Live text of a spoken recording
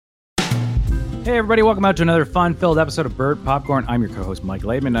Hey everybody, welcome out to another fun-filled episode of Burt Popcorn. I'm your co-host Mike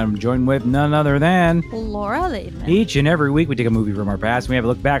Laidman, and I'm joined with none other than Laura Laidman. Each and every week we take a movie from our past and we have a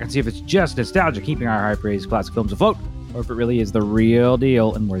look back and see if it's just nostalgia keeping our high-praised classic films afloat, or if it really is the real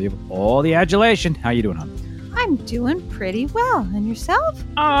deal and worthy of all the adulation. How you doing, hon? I'm doing pretty well. And yourself?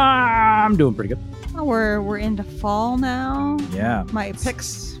 I'm doing pretty good. Oh, we're into fall now. Yeah. My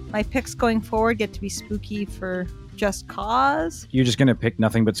picks going forward get to be spooky for just cause. You're just gonna pick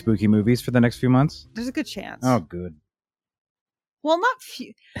nothing but spooky movies for the next few months? There's a good chance. Oh, good. Well, not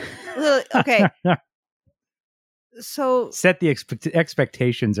few. Okay. So set the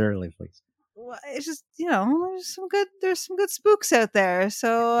expectations early, please. It's just, there's some good spooks out there.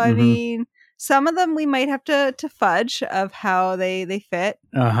 So I mean, some of them we might have to fudge of how they fit,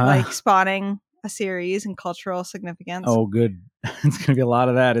 like spawning a series and cultural significance. Oh, good. It's gonna be a lot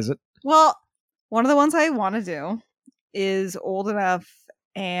of that, is it? Well, one of the ones I want to do is old enough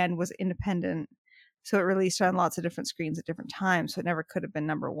and was independent, so it released on lots of different screens at different times, so it never could have been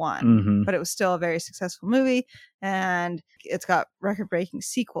number one, but it was still a very successful movie, and it's got record-breaking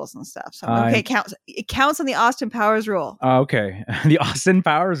sequels and stuff. So it counts on the Austin Powers rule. Okay. The Austin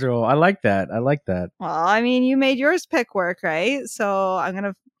Powers rule. I like that. Well, I mean, you made yours pick work, right? So I'm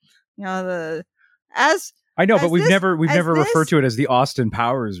gonna, I know, but we've never referred to it as the Austin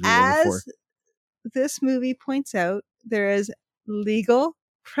Powers rule before. This movie points out, there is legal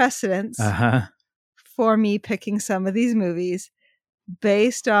precedence for me picking some of these movies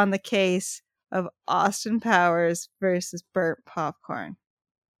based on the case of Austin Powers versus Burt Popcorn.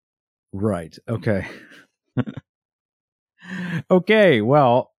 Right. Okay. Okay.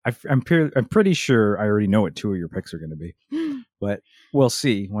 Well, I'm pretty sure I already know what two of your picks are going to be, but we'll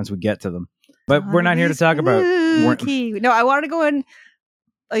see once we get to them. But we're not here to talk about. No, I wanted to go in.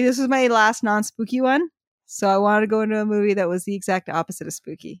 Like, this was my last non-spooky one, so I wanted to go into a movie that was the exact opposite of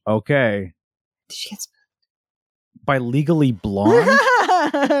spooky. Okay. Did you get spooked? By Legally Blonde?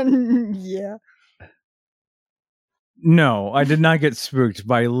 Yeah. No, I did not get spooked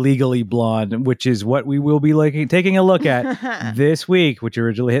by Legally Blonde, which is what we will be taking a look at this week, which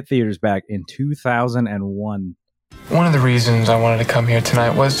originally hit theaters back in 2001. One of the reasons I wanted to come here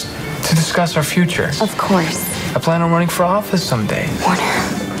tonight was to discuss our future. Of course. I plan on running for office someday. Warner.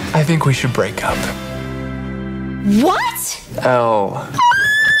 I think we should break up. What? Elle.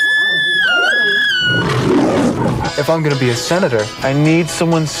 If I'm gonna be a senator, I need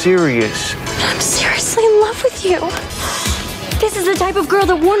someone serious. I'm seriously in love with you. This is the type of girl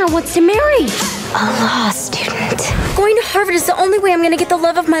that Warner wants to marry. A law student. Going to Harvard is the only way I'm gonna get the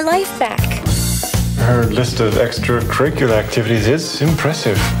love of my life back. Her list of extracurricular activities is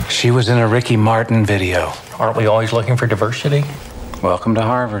impressive. She was in a Ricky Martin video. Aren't we always looking for diversity? Welcome to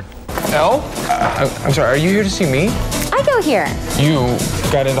Harvard. Elle? I'm sorry, are you here to see me? I go here. You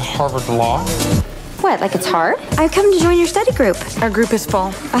got into Harvard Law? What, like it's hard? I've come to join your study group. Our group is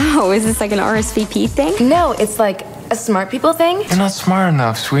full. Oh, is this like an RSVP thing? No, it's like a smart people thing. You're not smart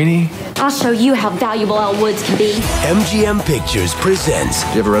enough, sweetie. I'll show you how valuable Elle Woods can be. MGM Pictures presents. Do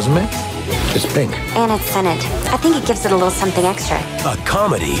you have a resume? It's pink. And it's scented. I think it gives it a little something extra. A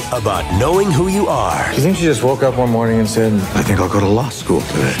comedy about knowing who you are. Do you think she just woke up one morning and said, I think I'll go to law school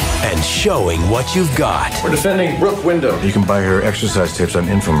today? And showing what you've got. We're defending Brooke Window. You can buy her exercise tips on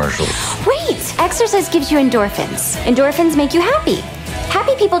infomercials. Wait! Exercise gives you endorphins. Endorphins make you happy.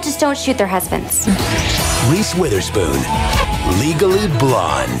 Happy people just don't shoot their husbands. Reese Witherspoon. Legally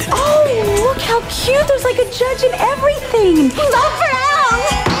Blonde. Oh, look how cute. There's like a judge and everything. Love for Elle!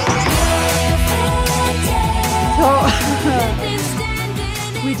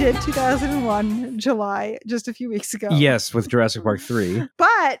 We did 2001 July just a few weeks ago. Yes, with Jurassic Park 3.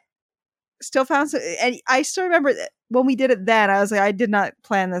 But still found and I still remember that when we did it then, I was like, I did not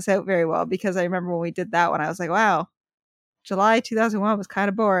plan this out very well, because I remember when we did that one, I was like, wow, July 2001 was kind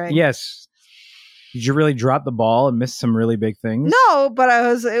of boring. Yes. Did you really drop the ball and miss some really big things? No, but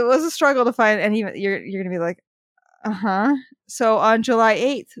it was a struggle to find, and even you're going to be like, So on July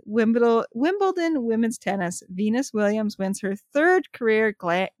 8th, Wimbledon women's tennis, Venus Williams wins her third career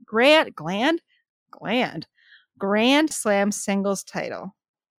Grand Slam singles title.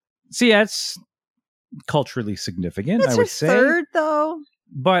 See, that's culturally significant, It's I would her say. Third, though.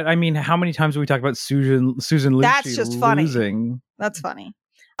 But, I mean, how many times have we talked about Susan Lucci That's just funny. losing? That's funny.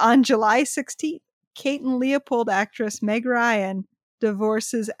 On July 16th, Kate and Leopold actress Meg Ryan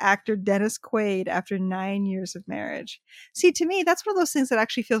divorces actor Dennis Quaid after 9 years of marriage. See, to me, that's one of those things that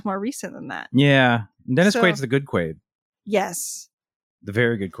actually feels more recent than that. Yeah. Dennis Quaid's the good Quaid. Yes. The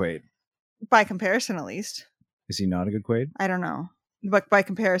very good Quaid. By comparison, at least. Is he not a good Quaid? I don't know. But by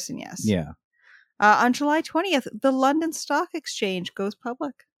comparison, yes. Yeah. On July 20th, the London Stock Exchange goes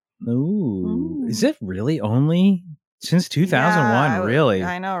public. Ooh. Is it really only since 2001? Yeah, really?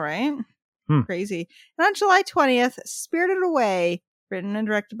 I know, right? Crazy. And on July 20th, Spirited Away, written and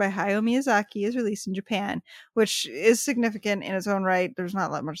directed by Hayao Miyazaki, is released in Japan, which is significant in its own right. There's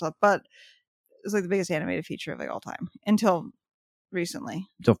not that much left, but it's like the biggest animated feature of like all time until recently.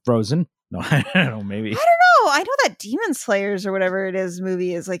 Until Frozen? No, I don't know, maybe. I don't know. I know that Demon Slayers or whatever it is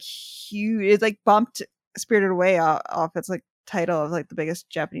movie is like huge. It's like bumped Spirited Away off its like title of like the biggest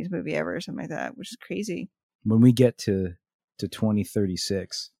Japanese movie ever or something like that, which is crazy. When we get to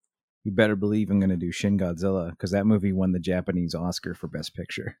 2036, you better believe I'm going to do Shin Godzilla, because that movie won the Japanese Oscar for Best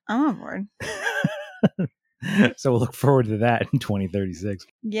Picture. I'm on board. So we'll look forward to that in 2036.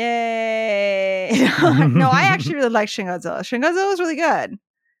 Yay! No, I actually really like Shin Godzilla. Shin Godzilla is really good.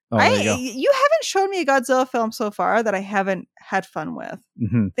 Oh, there you go. You haven't shown me a Godzilla film so far that I haven't had fun with.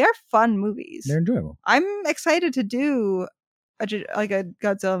 Mm-hmm. They're fun movies. They're enjoyable. I'm excited to do a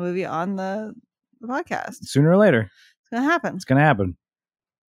Godzilla movie on the podcast. Sooner or later. It's going to happen. It's going to happen.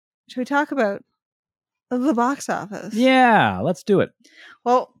 Should we talk about the box office? Yeah, let's do it.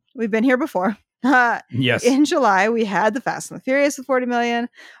 Well, we've been here before. Yes. In July, we had The Fast and the Furious with 40 million,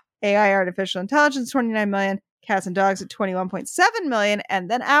 AI Artificial Intelligence 29 million, Cats and Dogs at 21.7 million,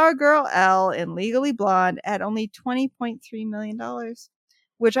 and then Our Girl Elle in Legally Blonde at only $20.3 million,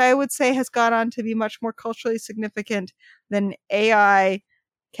 which I would say has gone on to be much more culturally significant than AI,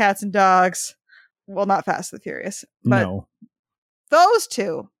 Cats and Dogs. Well, not Fast and the Furious, but no. Those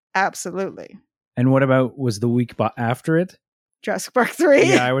two, absolutely. And what about was the week after it? Jurassic Park 3.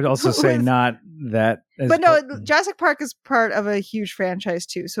 Yeah, I would also say not that. But no, Jurassic Park is part of a huge franchise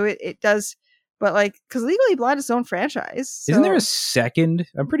too. So it does, but like, because Legally Blonde is its own franchise. So isn't there a second?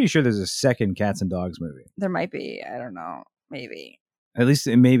 I'm pretty sure there's a second Cats and Dogs movie. There might be. I don't know. Maybe. At least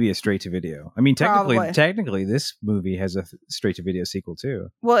it may be a straight to video. I mean, Probably. technically, this movie has a straight to video sequel too.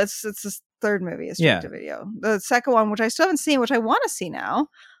 Well, it's the third movie, is straight to video. The second one, which I still haven't seen, which I want to see now,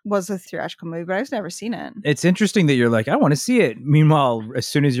 was a theatrical movie, but I've never seen it. It's interesting that you're like, I want to see it. Meanwhile, as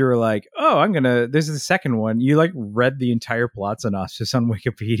soon as you were like, oh, this is the second one, you like read the entire plot synopsis on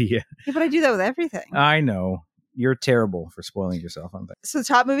Wikipedia. Yeah, but I do that with everything. I know. You're terrible for spoiling yourself on things. So the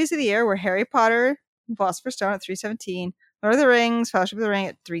top movies of the year were Harry Potter and Philosopher's Stone at 317, Lord of the Rings, Fellowship of the Ring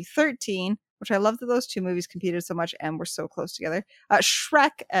at 313, which I love that those two movies competed so much and were so close together.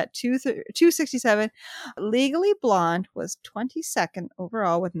 Shrek at 267. Legally Blonde was 22nd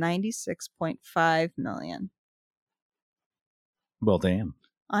overall with 96.5 million. Well, damn.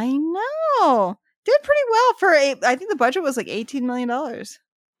 I know. Did pretty well for I think the budget was like $18 million.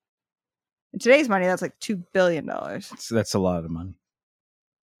 In today's money, that's like $2 billion. So that's a lot of money.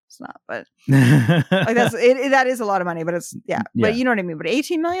 It's not, but like that is a lot of money, but it's but you know what I mean. But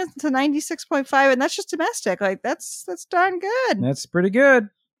 18 million to 96.5, and that's just domestic. Like that's darn good. That's pretty good.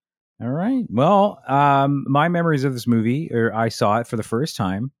 All right. Well, my memories of this movie, or I saw it for the first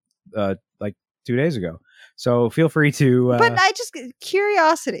time like 2 days ago. So feel free to. But I just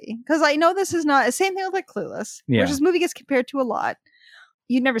curiosity, because I know this is not the same thing with like Clueless, which this movie gets compared to a lot.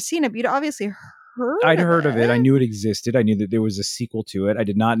 You'd never seen it, but you'd obviously I'd heard of it. I knew it existed. I knew that there was a sequel to it. I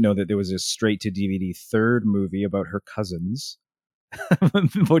did not know that there was a straight to DVD third movie about her cousins,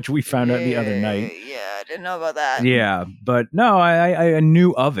 which we found out the other night. Yeah, I didn't know about that. Yeah, but no, I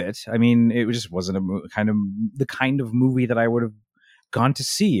knew of it. I mean, it just wasn't the kind of movie that I would have gone to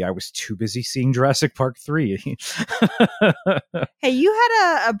see. I was too busy seeing Jurassic Park 3. Hey, you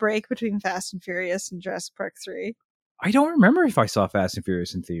had a break between Fast and Furious and Jurassic Park 3. I don't remember if I saw Fast and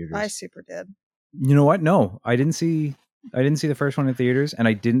Furious in theaters. I super did. You know what? No, I didn't see the first one in theaters, and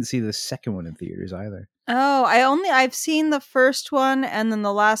I didn't see the second one in theaters either. Oh, I've seen the first one and then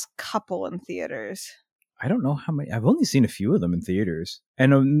the last couple in theaters. I don't know how many. I've only seen a few of them in theaters,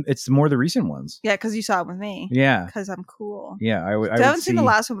 and it's more the recent ones. Yeah, because you saw it with me. Yeah, because I'm cool. Yeah, I haven't seen the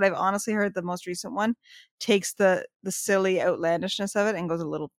last one, but I've honestly heard the most recent one takes the silly outlandishness of it and goes a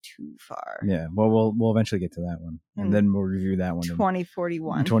little too far. Yeah, well, we'll eventually get to that one, and then we'll review that one.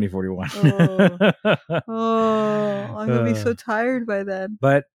 2041. 2041. Oh, I'm gonna be so tired by then.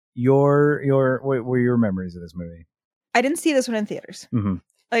 But what were your memories of this movie? I didn't see this one in theaters. Mm-hmm.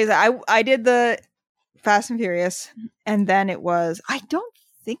 Like I said, I did the Fast and Furious, and then it was, I don't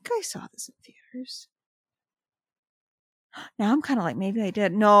think I saw this in theaters. Now I'm kind of like, maybe I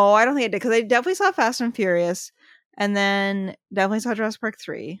did. No, I don't think I did, because I definitely saw Fast and Furious, and then definitely saw Jurassic Park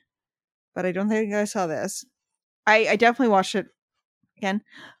 3, but I don't think I saw this. I definitely watched it again,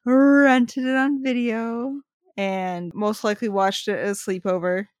 rented it on video, and most likely watched it as a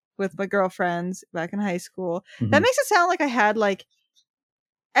sleepover with my girlfriends back in high school. Mm-hmm. That makes it sound like I had like,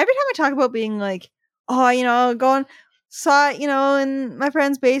 every time I talk about being like, oh, going saw it, in my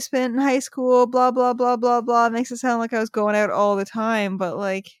friend's basement in high school, blah, blah, blah, blah, blah. It makes it sound like I was going out all the time, but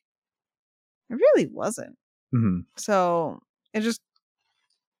like, it really wasn't. Mm-hmm. So it just,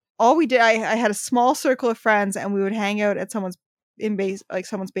 all we did, I had a small circle of friends and we would hang out at someone's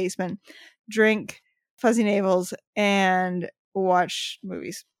basement, drink Fuzzy Navels and watch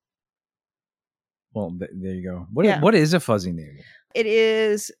movies. Well, there you go. What is a Fuzzy Navel? It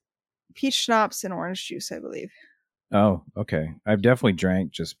is peach schnapps and orange juice, I believe. Oh, okay. I've definitely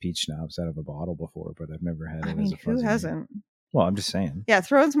drank just peach schnapps out of a bottle before, but I've never had it as a Fuzzy who hasn't? Navel. Well, I'm just saying. Yeah,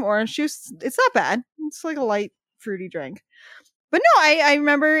 throw in some orange juice. It's not bad. It's like a light, fruity drink. But no, I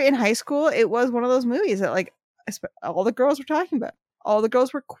remember in high school, it was one of those movies that like all the girls were talking about. All the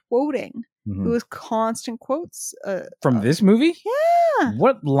girls were quoting. Mm-hmm. It was constant quotes. From this movie? Yeah.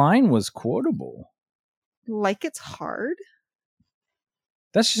 What line was quotable? Like it's hard.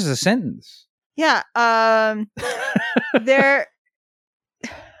 That's just a sentence. Yeah. They're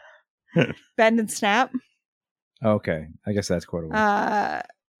bend and snap. Okay. I guess that's quotable.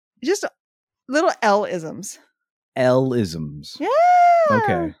 Just little L-isms. L-isms. Yeah.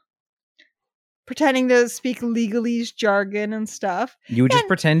 Okay. Pretending to speak legalese jargon and stuff. You would just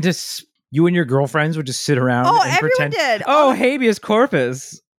pretend to... You and your girlfriends would just sit around and everyone pretend... did. Oh, habeas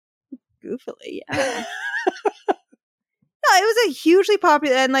corpus. Goofily, yeah. No, it was a hugely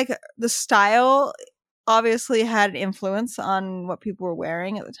popular, and like the style obviously had an influence on what people were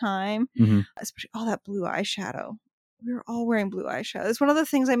wearing at the time. Mm-hmm. Especially all that blue eyeshadow. We were all wearing blue eyeshadow. It's one of the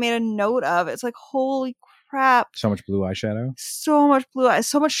things I made a note of. It's like, holy crap. So much blue eyeshadow? So much blue eyes,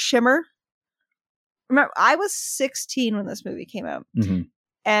 so much shimmer. Remember, I was 16 when this movie came out. Mm-hmm.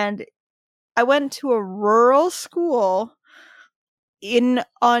 And I went to a rural school in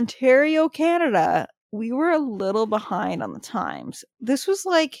Ontario, Canada. We were a little behind on the times. This was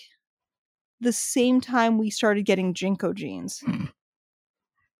like the same time we started getting Jinko jeans.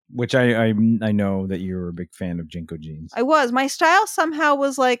 Which I know that you're a big fan of Jinko jeans. I was. My style somehow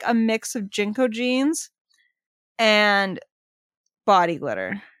was like a mix of Jinko jeans and body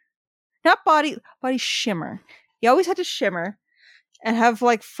glitter. Not body shimmer. You always had to shimmer and have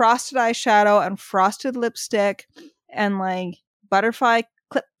like frosted eyeshadow and frosted lipstick and like butterfly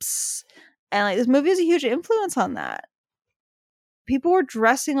clips. And like this movie has a huge influence on that. People were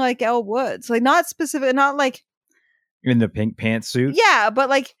dressing like Elle Woods. Like not specific, not like in the pink pantsuit? Yeah, but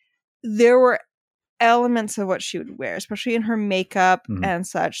like there were elements of what she would wear, especially in her makeup and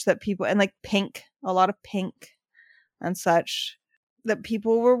such, that people, and like pink, a lot of pink and such that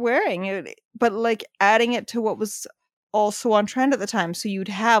people were wearing. But like adding it to what was also on trend at the time. So you'd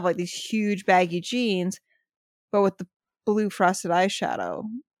have like these huge baggy jeans, but with the blue frosted eyeshadow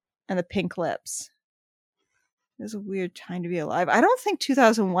and the pink lips. It was a weird time to be alive. I don't think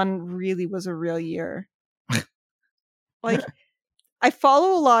 2001 really was a real year. Like, I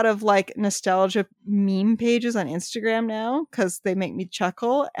follow a lot of like nostalgia meme pages on Instagram now because they make me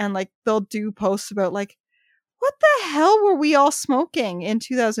chuckle, and like they'll do posts about like, what the hell were we all smoking in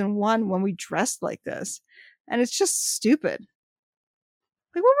 2001 when we dressed like this? And it's just stupid.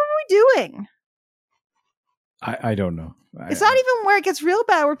 Like, what were we doing? I don't know. It's not even where it gets real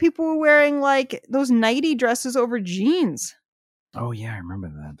bad, where people were wearing like those nighty dresses over jeans. Oh yeah, I remember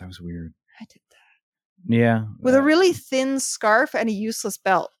that. That was weird. I did that. Yeah. With a really thin scarf and a useless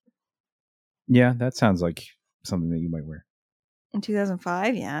belt. Yeah, that sounds like something that you might wear. In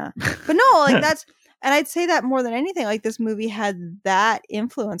 2005, yeah. But no, like that's, and I'd say that more than anything, like this movie had that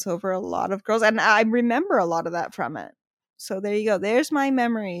influence over a lot of girls. And I remember a lot of that from it. So there you go. There's my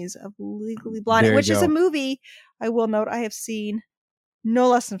memories of Legally Blonde, which is a movie, I will note, I have seen no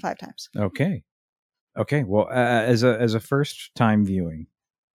less than 5 times. Okay. Well, as a first time viewing,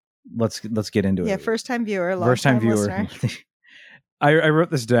 let's get into it. Yeah, first time viewer, first time viewer. Listener. I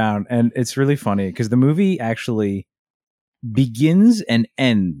wrote this down, and it's really funny because the movie actually begins and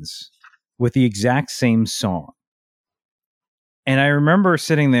ends with the exact same song. And I remember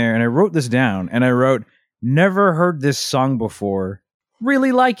sitting there, and I wrote this down, and I wrote, never heard this song before.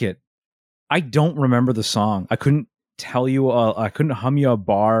 Really like it. I don't remember the song. I couldn't tell you. I couldn't hum you a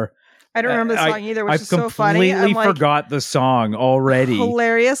bar. I don't remember the song either, which is so funny. I completely forgot the song already.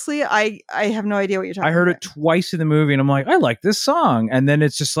 Hilariously, I have no idea what you're talking about. I heard it twice in the movie, and I'm like, I like this song. And then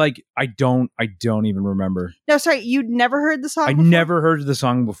it's just like, I don't even remember. No, sorry, you'd never heard the song before? Never heard the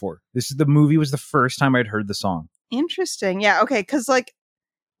song before. The movie was the first time I'd heard the song. Interesting. Yeah, okay, because like,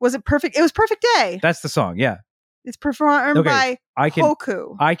 was it perfect? It was Perfect Day. That's the song, yeah. It's performed by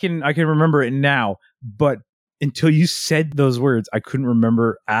Hoku. I can remember it now, but until you said those words, I couldn't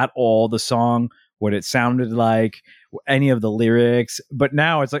remember at all the song, what it sounded like, any of the lyrics. But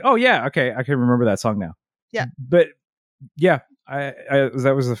now it's like, oh yeah, okay, I can remember that song now. Yeah. But yeah, I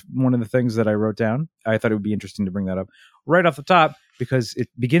that was one of the things that I wrote down. I thought it would be interesting to bring that up right off the top because it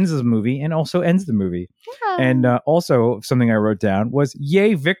begins the movie and also ends the movie. Yeah. And also something I wrote down was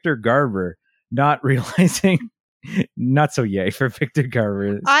yay Victor Garber, not realizing not so yay for Victor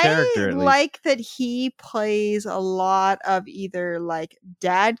Garber's character. I like that he plays a lot of either like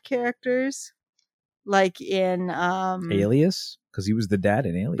dad characters, like in Alias, because he was the dad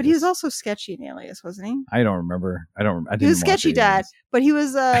in Alias. But he was also sketchy in Alias, wasn't he? I don't remember. I didn't. He was sketchy dad, but he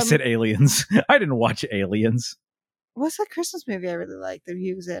was. I said Aliens. I didn't watch Aliens. What's that Christmas movie I really liked that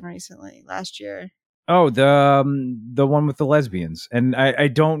he was in recently last year? Oh, the one with the lesbians. And I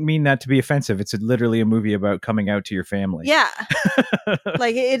don't mean that to be offensive. It's literally a movie about coming out to your family. Yeah.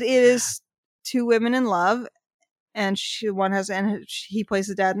 Like it is two women in love and he plays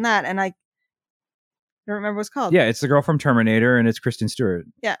the dad in that. And I don't remember what it's called. Yeah, it's the girl from Terminator and it's Kristen Stewart.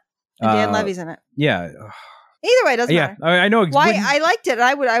 Yeah. And Dan Levy's in it. Yeah. Either way, it doesn't matter. I know why I liked it.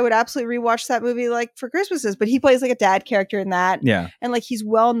 I would absolutely rewatch that movie like for Christmases. But he plays like a dad character in that. Yeah, and like he's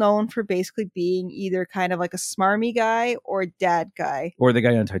well known for basically being either kind of like a smarmy guy or a dad guy, or the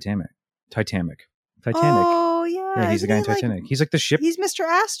guy on Titanic. Oh yeah, he's the guy in Titanic. He's like the ship. He's Mr.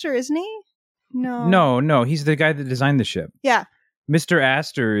 Astor, isn't he? No. He's the guy that designed the ship. Yeah, Mr.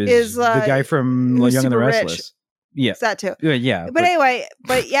 Astor is the guy from Young and the Restless. Rich. Yeah, it's that too. Yeah, but anyway,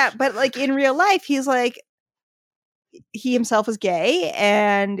 but like in real life, he's like. He himself is gay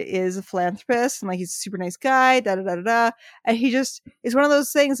and is a philanthropist and like he's a super nice guy, and he just is one of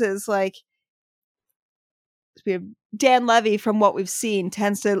those things that is like Dan Levy, from what we've seen,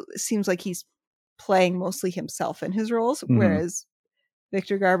 seems like he's playing mostly himself in his roles, whereas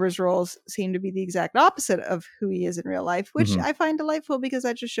Victor Garber's roles seem to be the exact opposite of who he is in real life, which I find delightful because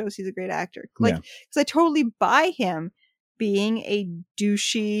that just shows he's a great actor. Like, because I totally buy him being a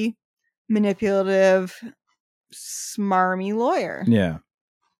douchey, manipulative, smarmy lawyer. Yeah.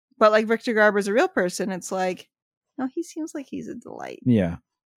 But like Victor Garber's a real person. It's like, no, he seems like he's a delight. Yeah.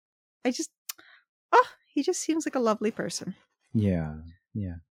 He just seems like a lovely person. Yeah.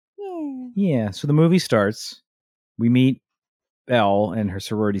 So the movie starts. We meet Elle and her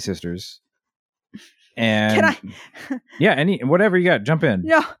sorority sisters. And whatever you got, jump in.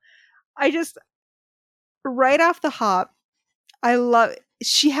 No, I just right off the hop, I love.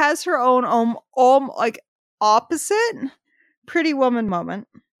 She has her own like opposite Pretty Woman moment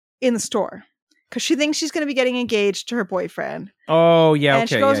in the store because she thinks she's going to be getting engaged to her boyfriend. Oh yeah, and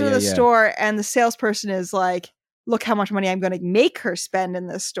she goes into the store, and the salesperson is like, "Look how much money I'm going to make her spend in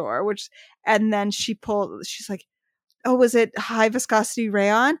this store." And then she's like, "Oh, was it high viscosity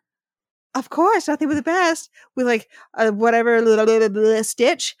rayon?" Of course, nothing but the best with like whatever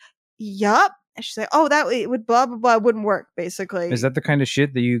stitch. Yup. And she's like, "Oh, that it would blah blah blah wouldn't work." Basically, is that the kind of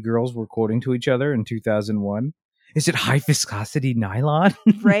shit that you girls were quoting to each other in 2001? Is it high viscosity nylon,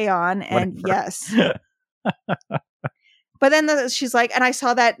 rayon, and yes. But then she's like, and I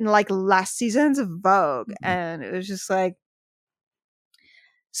saw that in like last seasons of Vogue, and it was just like,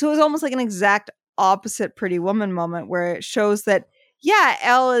 so it was almost like an exact opposite Pretty Woman moment where it shows that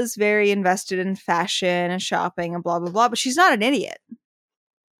Elle is very invested in fashion and shopping and blah blah blah, but she's not an idiot.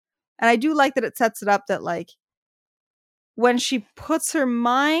 And I do like that it sets it up that like when she puts her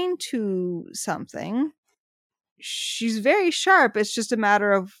mind to something, she's very sharp. It's just a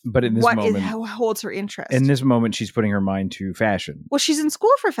matter of how holds her interest. In this moment, she's putting her mind to fashion. Well, she's in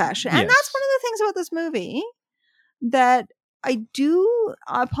school for fashion. And that's one of the things about this movie that I do,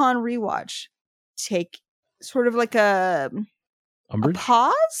 upon rewatch, take sort of like a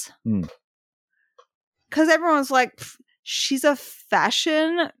pause. Because everyone's like, she's a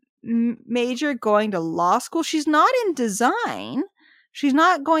fashion major going to law school. She's not in design. She's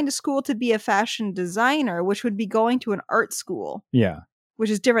not going to school to be a fashion designer, which would be going to an art school. Yeah.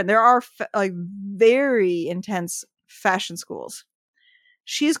 Which is different. There are like very intense fashion schools.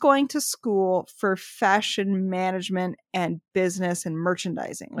 She's going to school for fashion management and business and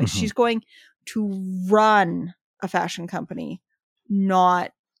merchandising. Like she's going to run a fashion company,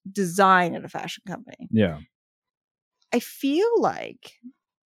 not design at a fashion company. Yeah. I feel like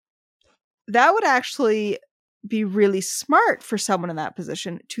that would actually be really smart for someone in that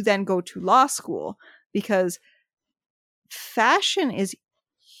position to then go to law school, because fashion is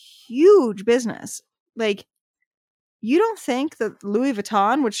huge business. Like, you don't think that Louis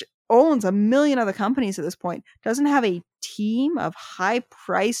Vuitton, which owns a million other companies at this point, doesn't have a team of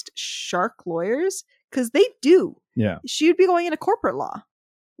high-priced shark lawyers? Because they do. Yeah. She would be going into corporate law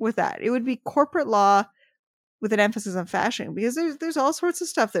with that. It would be corporate law with an emphasis on fashion, because there's all sorts of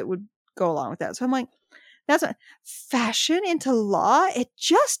stuff that would go along with that. So I'm like, That's what, fashion into law. It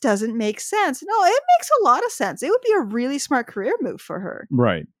just doesn't make sense. No, it makes a lot of sense. It would be a really smart career move for her.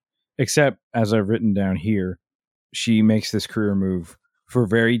 Right. Except, as I've written down here, she makes this career move for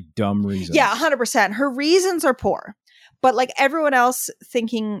very dumb reasons. Yeah, 100%. Her reasons are poor. But like everyone else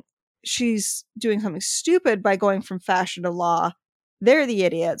thinking she's doing something stupid by going from fashion to law, they're the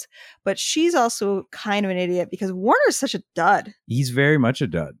idiots. But she's also kind of an idiot because Warner's such a dud. He's very much a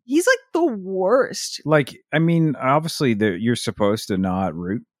dud. He's like the worst. Like, I mean, obviously you're supposed to not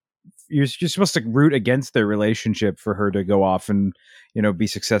root. You're supposed to root against their relationship for her to go off and, you know, be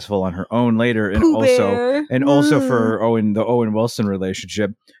successful on her own later, and Pooh also Bear. For the Owen Wilson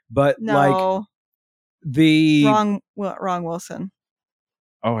relationship. But No. like the Wrong Wilson.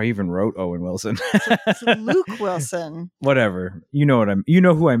 Oh, I even wrote Owen Wilson. It's Luke Wilson. Whatever. You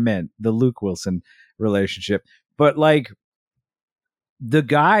know who I meant. The Luke Wilson relationship. But like the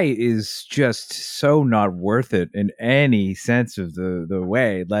guy is just so not worth it in any sense of the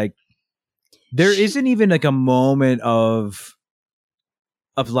way. Like there isn't even like a moment of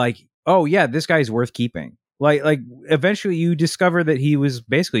like, oh yeah, this guy's worth keeping. Like eventually you discover that he was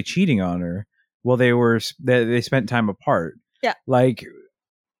basically cheating on her while they spent time apart. Yeah. Like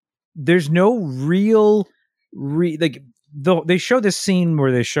there's no real they show this scene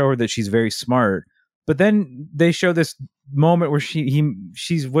where they show her that she's very smart, but then they show this moment where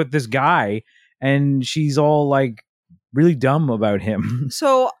she's with this guy and she's all like really dumb about him.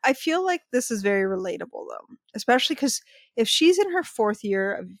 So I feel like this is very relatable though, especially because if she's in her 4th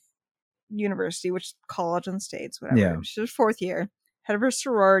year of university, which is college in the States, whatever, Yeah. she's her 4th year, head of her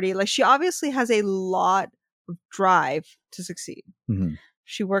sorority, like she obviously has a lot of drive to succeed. Mm-hmm.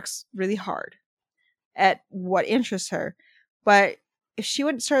 She works really hard at what interests her. But if she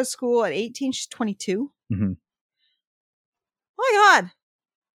went to start school at 18, she's 22. Mm-hmm. My God.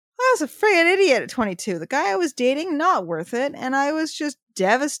 I was a friggin' idiot at 22. The guy I was dating, not worth it. And I was just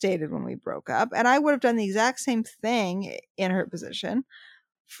devastated when we broke up. And I would have done the exact same thing in her position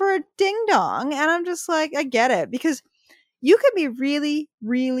for a ding-dong. And I'm just like, I get it. Because you could be really,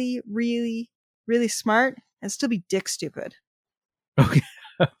 really, really, really smart and still be dick stupid.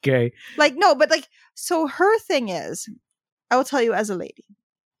 Okay. Like, no, but like, so her thing is, I will tell you as a lady,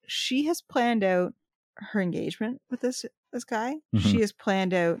 she has planned out her engagement with this guy. Mm-hmm. She has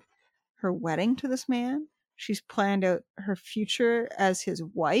planned out her wedding to this man. She's planned out her future as his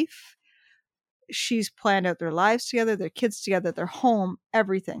wife. She's planned out their lives together, their kids together, their home,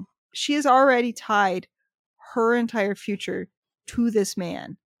 everything. She has already tied her entire future to this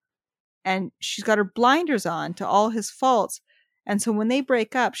man. And she's got her blinders on to all his faults. And so when they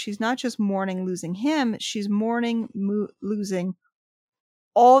break up, she's not just mourning losing him, she's mourning losing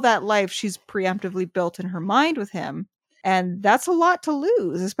all that life she's preemptively built in her mind with him. And that's a lot to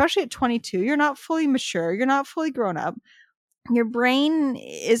lose, especially at 22. You're not fully mature. You're not fully grown up. Your brain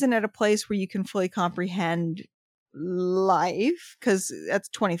isn't at a place where you can fully comprehend life because that's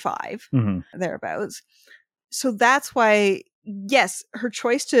 25, thereabouts. So that's why, yes, her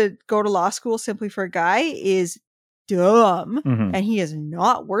choice to go to law school simply for a guy is dumb, and he is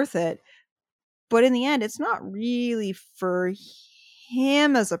not worth it. But in the end, it's not really for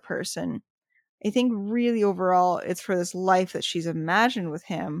him as a person. I think really overall, it's for this life that she's imagined with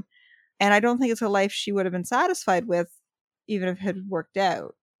him. And I don't think it's a life she would have been satisfied with, even if it had worked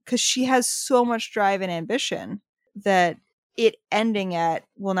out. Because she has so much drive and ambition that it ending at,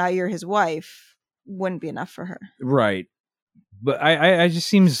 well, now you're his wife, wouldn't be enough for her. Right. But I just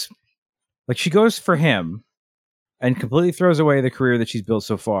seems like she goes for him and completely throws away the career that she's built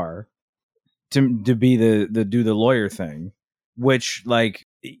so far to be the do the lawyer thing, which, like,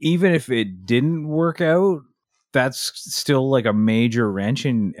 even if it didn't work out, that's still like a major wrench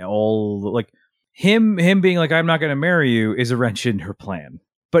in all, like, him being like, I'm not going to marry you is a wrench in her plan,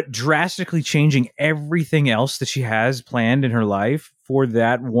 but drastically changing everything else that she has planned in her life for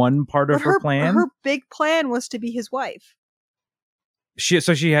that one part of her plan. Her big plan was to be his wife.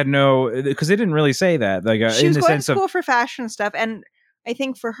 So she had no, because they didn't really say that. Like, she in was the going sense to school of for fashion and stuff, and I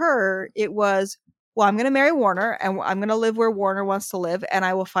think for her it was, well, I'm going to marry Warner, and I'm going to live where Warner wants to live, and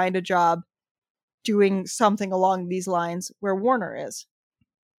I will find a job doing something along these lines where Warner is.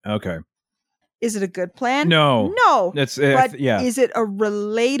 Okay. Is it a good plan? No. That's but yeah. Is it a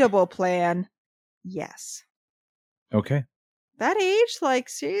relatable plan? Yes. Okay. That age, like,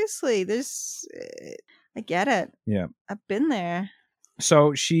 seriously, I get it. Yeah. I've been there.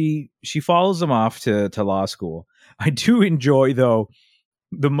 So she follows him off to law school. I do enjoy, though,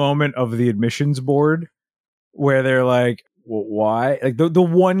 the moment of the admissions board where they're like, well, why? Like the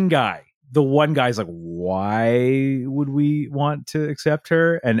one guy's like, why would we want to accept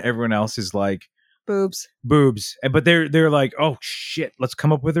her? And everyone else is like, Boobs. But they're like, oh shit, let's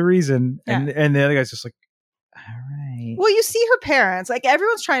come up with a reason. And the other guy's just like, all right. Well, you see her parents. Like,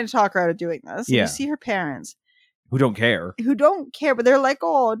 everyone's trying to talk her out of doing this. Yeah. You see her parents. Who don't care. But they're like,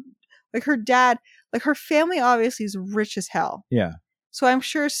 oh, like her dad, like her family obviously is rich as hell. Yeah. So I'm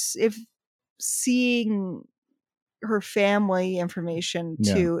sure if seeing her family information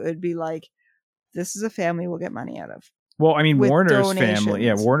too, it would be like, this is a family we'll get money out of. Well, I mean, with Warner's donations. family.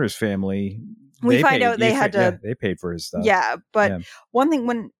 Yeah, Warner's family. We find out they had to. Yeah, they paid for his stuff. Yeah, but one thing,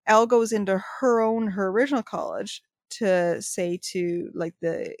 when Elle goes into her original college to say to like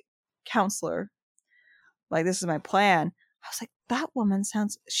the counselor, like, this is my plan, I was like, that woman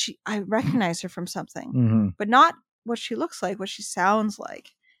sounds. I recognize her from something, but not what she looks like, what she sounds like,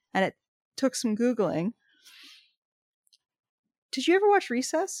 and it took some Googling. Did you ever watch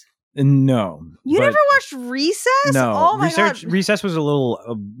Recess? No. You never watched Recess? No. Oh my god. Recess was a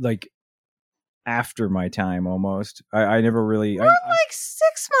little like after my time almost. I never really. We're like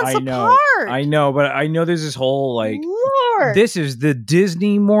 6 months apart. I know, but I know there's this whole like. Lord. This is the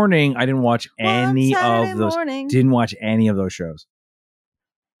Disney morning. I didn't watch any of those. Didn't watch any of those shows.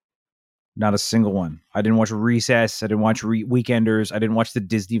 Not a single one. I didn't watch Recess. I didn't watch Weekenders. I didn't watch the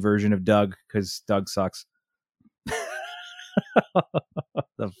Disney version of Doug because Doug sucks.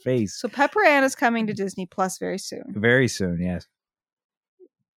 The face. So Pepper Ann is coming to Disney Plus very soon. Very soon, yes.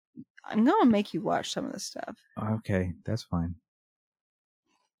 I'm gonna make you watch some of this stuff. Okay, that's fine.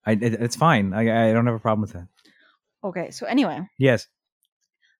 It's fine. I don't have a problem with that. Okay, so anyway. Yes.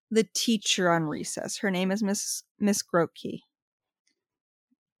 The teacher on Recess. Her name is Miss Grotke.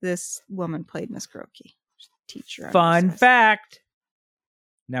 This woman played Miss Grotke. Teacher on Fun Recess. fact.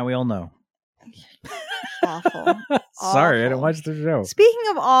 Now we all know. Awful. Sorry, I didn't watch the show. Speaking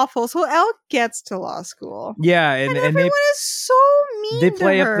of awful, so Elle gets to law school. Yeah, and everyone is so mean. They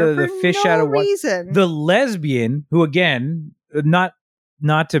play to up her the for fish no out of what reason. the lesbian, who again, not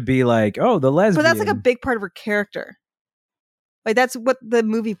to be like, oh, the lesbian, but that's like a big part of her character. Like, that's what the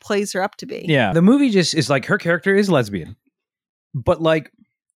movie plays her up to be. Yeah, the movie just is like, her character is lesbian, but like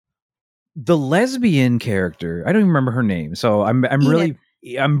the lesbian character, I don't even remember her name, so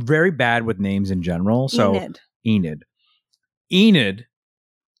I'm very bad with names in general. So Enid,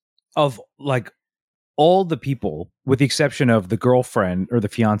 of like all the people, with the exception of the girlfriend or the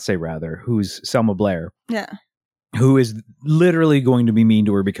fiance rather, who's Selma Blair. Yeah. Who is literally going to be mean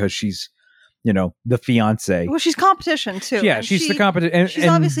to her because she's, the fiance. Well, she's competition too. Yeah, she's the competition. She's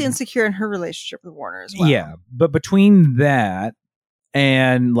obviously insecure in her relationship with Warner as well. Yeah, but between that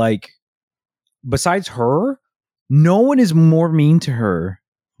and like, besides her, no one is more mean to her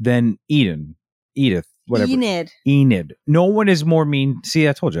than Edith, whatever. Enid. No one is more mean. See,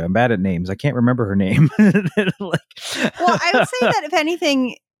 I told you, I'm bad at names. I can't remember her name. Well, I would say that if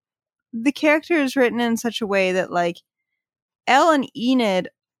anything, the character is written in such a way that like Elle and Enid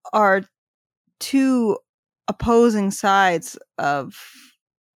are two opposing sides of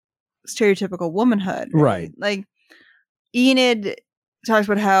stereotypical womanhood. Right. Like, Enid talks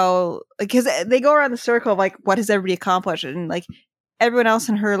about how, because they go around the circle of like, what has everybody accomplished? And like, everyone else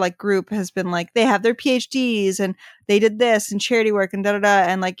in her like group has been like, they have their PhDs and they did this and charity work and da-da-da.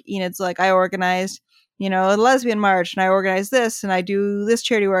 And like, Enid's like, I organized, a lesbian march, and I organized this, and I do this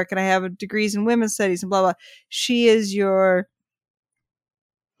charity work, and I have degrees in women's studies and blah, blah. She is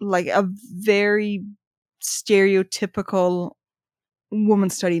like a very stereotypical woman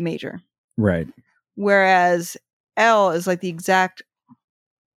study major. Right. Whereas Elle is like the exact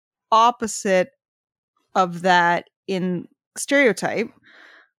opposite of that in stereotype,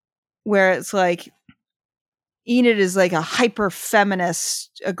 where it's like Enid is like a hyper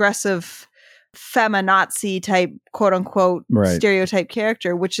feminist, aggressive feminazi type, quote unquote, stereotype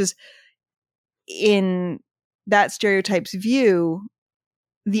character, which is, in that stereotype's view,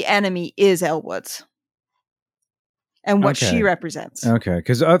 the enemy is Elle Woods and what she represents. Okay,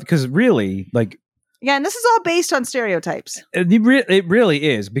 because really, like, yeah, and this is all based on stereotypes. It really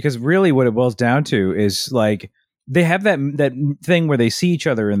is, because really what it boils down to is like, they have that thing where they see each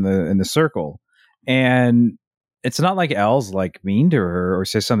other in the circle, and it's not like Elle's like mean to her or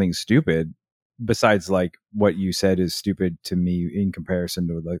says something stupid, besides like what you said is stupid to me in comparison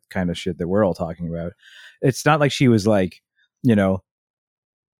to the kind of shit that we're all talking about. It's not like she was like,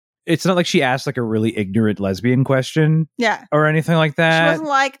 it's not like she asked like a really ignorant lesbian question. Yeah. Or anything like that. She wasn't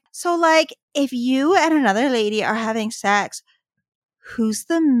like, so like, if you and another lady are having sex, who's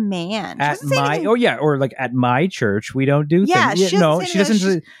the man? Or like at my church, we don't do things. She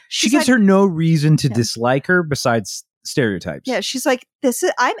doesn't. She gives her no reason to dislike her besides stereotypes. Yeah, she's like,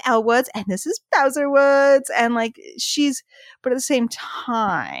 I'm Elle Woods and this is Bowser Woods, and like but at the same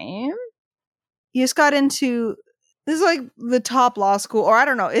time, you just got into this is like the top law school, or I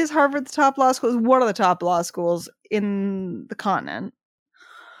don't know, is Harvard the top law school? It's one of the top law schools in the continent.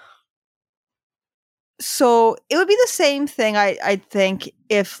 So it would be the same thing, I think,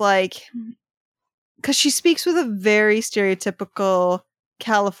 if like, because she speaks with a very stereotypical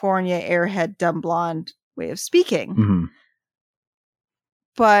California airhead, dumb blonde way of speaking. Mm-hmm.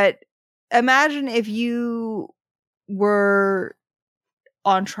 But imagine if you were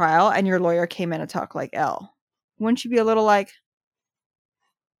on trial and your lawyer came in and talked like Elle. Wouldn't you be a little like,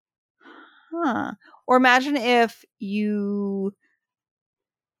 huh? Or imagine if you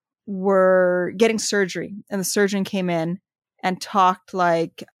were getting surgery and the surgeon came in and talked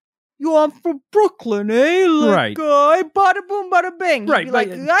like, yo, I'm from Brooklyn, eh? Like, right. Bada boom, bada bing. You'd Right. be like,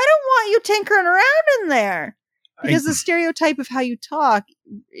 I don't want you tinkering around in there. Because the stereotype of how you talk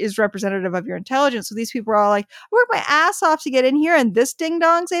is representative of your intelligence. So these people are all like, I worked my ass off to get in here, and this ding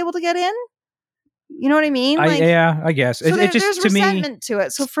dong's able to get in. You know what I mean? Like, I guess. So it just there's to resentment me to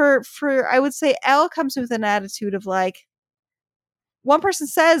it. So for I would say Elle comes with an attitude of like, one person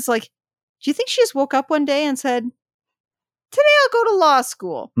says like, do you think she just woke up one day and said, today I'll go to law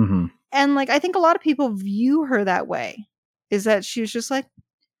school? Mm-hmm. And like, I think a lot of people view her that way, is that she was just like,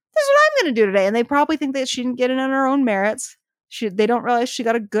 this is what I'm going to do today. And they probably think that she didn't get in on her own merits. They don't realize she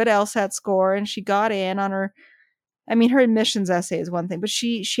got a good LSAT score and she got in on her. I mean, her admissions essay is one thing, but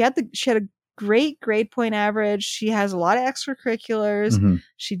she had a great grade point average. She has a lot of extracurriculars. Mm-hmm.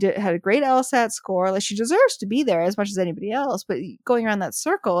 She had a great LSAT score. Like, she deserves to be there as much as anybody else. But going around that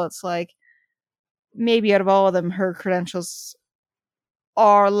circle, it's like, maybe out of all of them, her credentials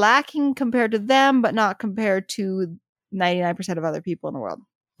are lacking compared to them, but not compared to 99% of other people in the world.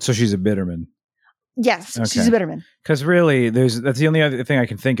 So she's a Bitterman. Yes, Okay. she's a Bitterman. Because really, that's the only other thing I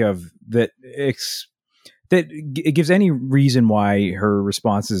can think of that it gives any reason why her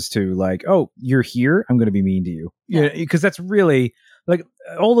responses to like, oh, you're here, I'm going to be mean to you. Yeah, because that's really like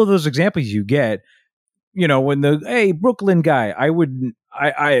all of those examples you get. You know, when hey, Brooklyn guy,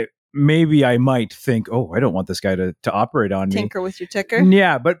 I maybe I might think, oh, I don't want this guy to operate on me. Tinker with your ticker.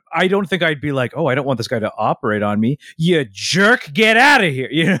 Yeah, but I don't think I'd be like, oh, I don't want this guy to operate on me. You jerk, get out of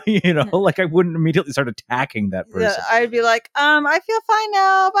here. You know, like I wouldn't immediately start attacking that person. Yeah, I'd be like, I feel fine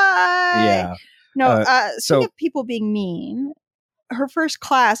now. Bye. Yeah. No, speaking of people being mean, her first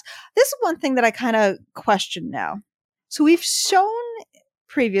class, this is one thing that I kind of question now. So we've shown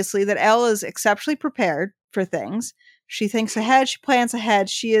previously that Elle is exceptionally prepared for things. She thinks ahead. She plans ahead.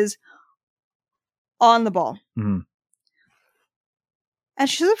 She is on the ball. Mm-hmm. And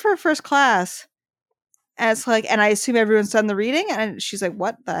she's up for her first class. And it's like, and I assume everyone's done the reading. And she's like,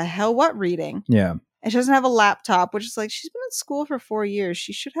 what the hell? What reading? Yeah. And she doesn't have a laptop, which is like, she's been in school for 4 years.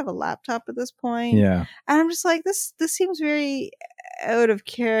 She should have a laptop at this point. Yeah. And I'm just like, this seems very out of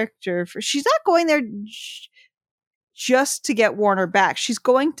character. She's not going there just to get Warner back. She's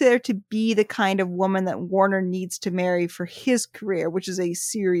going there to be the kind of woman that Warner needs to marry for his career, which is a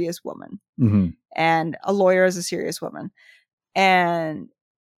serious woman. Mm-hmm. And a lawyer is a serious woman. And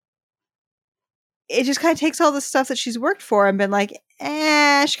it just kind of takes all the stuff that she's worked for and been like, she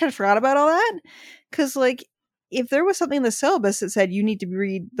kind of forgot about all that. Because, like, if there was something in the syllabus that said you need to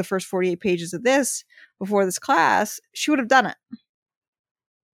read the first 48 pages of this before this class, she would have done it.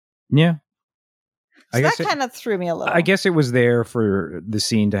 Yeah. So that kind of threw me a little. I guess it was there for the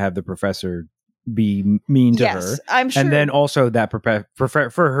scene to have the professor be mean to her. I'm sure. And then also that for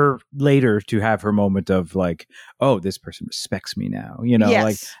her later to have her moment of like, oh, this person respects me now, you know,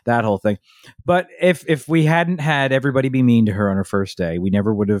 like that whole thing. But if we hadn't had everybody be mean to her on her first day, we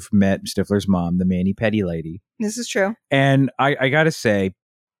never would have met Stifler's mom, the mani-pedi lady. This is true. And I gotta say,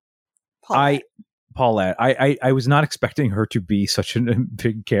 Paulette, I was not expecting her to be such a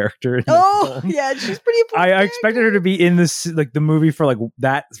big character in the film. Yeah, she's pretty important. I expected her to be in this, like, the movie for like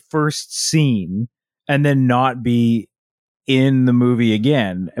that first scene and then not be in the movie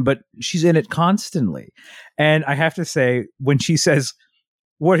again, but she's in it constantly. And I have to say, when she says,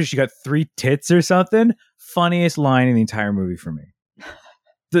 what has she got, 3 tits or something? Funniest line in the entire movie for me.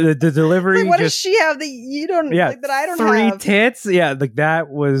 The delivery. Like, what does she have that you don't? Yeah, like, that I don't 3 have? 3 tits. Yeah, like that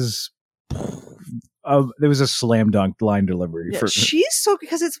was. There was a slam dunk line delivery. Yeah, she's so,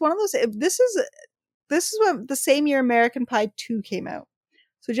 because it's one of those. This is what the same year American Pie 2 came out.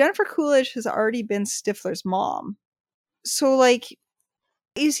 So Jennifer Coolidge has already been Stifler's mom. So like,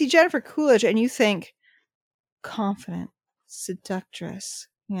 you see Jennifer Coolidge and you think confident, seductress,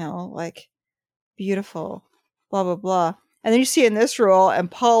 you know, like beautiful, blah blah blah, and then you see in this role, and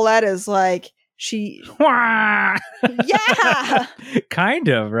Paulette is like. Yeah, kind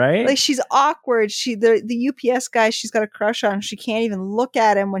of, right? Like, she's awkward. The UPS guy she's got a crush on. She can't even look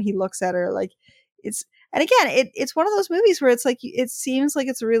at him when he looks at her. Like, And again, it's one of those movies where it's like, it seems like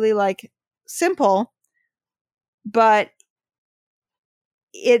it's really like simple, but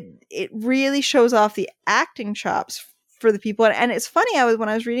it really shows off the acting chops for the people. And it's funny, when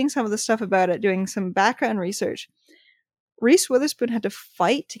I was reading some of the stuff about it, doing some background research, Reese Witherspoon had to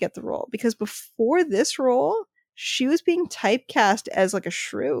fight to get the role, because before this role, she was being typecast as like a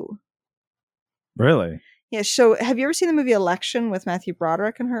shrew. Really? Yeah. So have you ever seen the movie Election with Matthew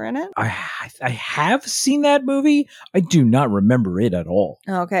Broderick and her in it? I have seen that movie. I do not remember it at all.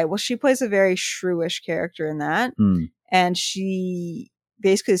 Okay. Well, she plays a very shrewish character in that. And she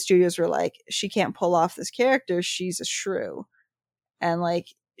basically, the studios were like, she can't pull off this character. She's a shrew. And like,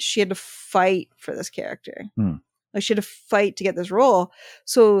 she had to fight for this character. Like, she had to fight to get this role.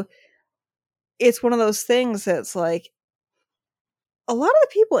 So it's one of those things that's like, a lot of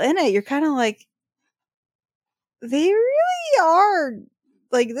the people in it, you're kind of like, they really are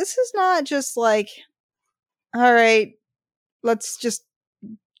like, this is not just like, all right, let's just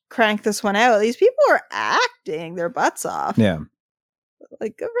crank this one out. These people are acting their butts off. Yeah.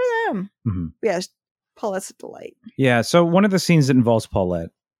 Like, good for them. Mm-hmm. Yeah, Paulette's a delight. Yeah, so one of the scenes that involves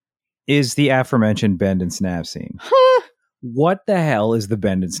Paulette is the aforementioned bend and snap scene. What the hell is the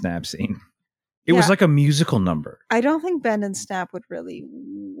bend and snap scene? It was like a musical number. I don't think bend and snap would really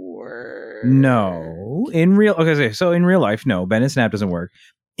work. No. In real life, no, bend and snap doesn't work.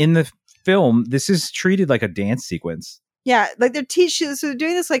 In the film, this is treated like a dance sequence. Yeah, like they're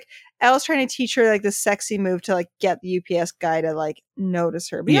doing this, like, Elle's trying to teach her like this sexy move to like get the UPS guy to like notice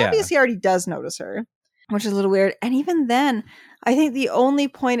her. But he obviously already does notice her, which is a little weird. And even then, I think the only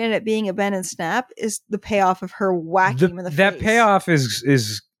point in it being a bend and snap is the payoff of her whacking him in the face. That payoff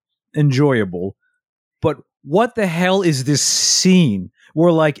is enjoyable. But what the hell is this scene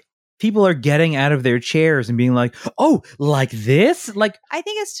where like people are getting out of their chairs and being like, "Oh, like this?" Like, I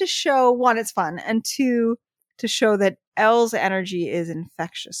think it's to show, one, it's fun, and two, to show that Elle's energy is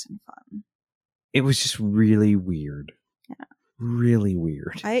infectious and fun. It was just really weird. Yeah. Really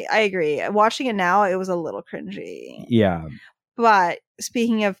weird. I agree. Watching it now, it was a little cringy. Yeah. But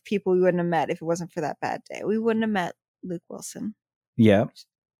speaking of people we wouldn't have met if it wasn't for that bad day, we wouldn't have met Luke Wilson. Yeah.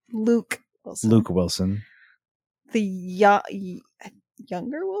 Luke Wilson. Luke Wilson. The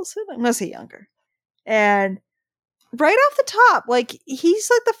younger Wilson? I'm going to say younger. And right off the top, like, he's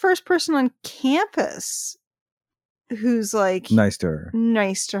like the first person on campus who's like nice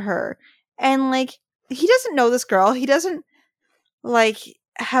to her. And like, he doesn't know this girl. He doesn't like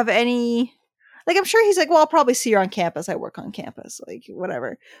have any, like, I'm sure he's like, well, I'll probably see her on campus. I work on campus, like,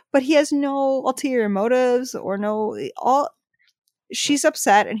 whatever. But he has no ulterior motives or she's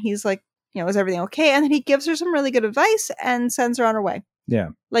upset and he's like, you know, is everything okay? And then he gives her some really good advice and sends her on her way. Yeah.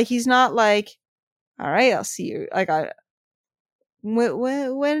 Like, he's not like, all right, I'll see you. Like, when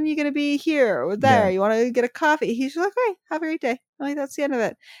are you going to be here or there? Yeah. You want to get a coffee? He's like, okay, have a great day. Like, that's the end of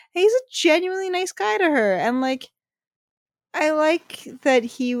it. And he's a genuinely nice guy to her. And like, I like that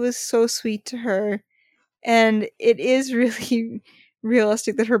he was so sweet to her. And it is really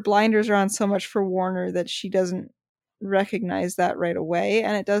realistic that her blinders are on so much for Warner that she doesn't recognize that right away.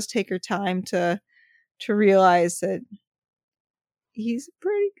 And it does take her time to realize that he's a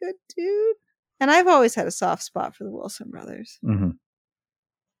pretty good dude. And I've always had a soft spot for the Wilson brothers. Mm-hmm.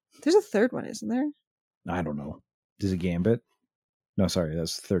 There's a third one, isn't there? I don't know. Is it Gambit? No, sorry,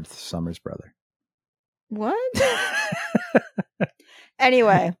 that's Third Summer's brother. What?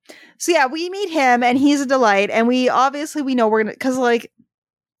 Anyway, so yeah, we meet him and he's a delight. And we know we're going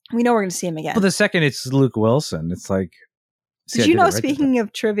to see him again. Well, the second it's Luke Wilson, it's like... Did you know, speaking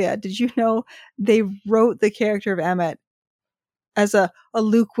of trivia, did you know they wrote the character of Emmett as a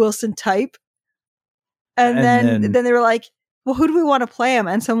Luke Wilson type? And then they were like, well, who do we want to play him?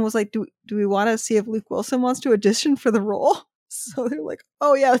 And someone was like, do we want to see if Luke Wilson wants to audition for the role? So they're like,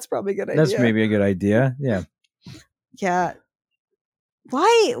 oh yeah, that's probably a good idea. That's maybe a good idea. Yeah. Yeah.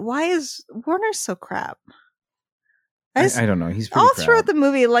 Why is Warner so crap? I don't know. He's pretty all crap. throughout the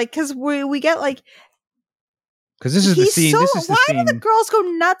movie, like, because we get like, because this is the scene. Why do the girls go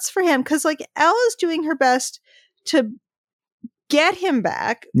nuts for him? Because like, Elle is doing her best to get him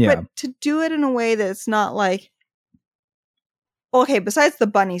back, but to do it in a way that's not like, okay, besides the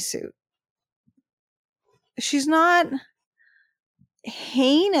bunny suit, she's not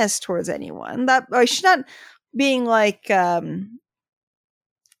heinous towards anyone. She's not being like,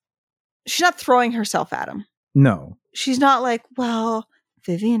 she's not throwing herself at him. No. She's not like, well,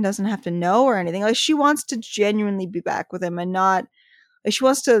 Vivian doesn't have to know or anything. Like, she wants to genuinely be back with him and not, like, she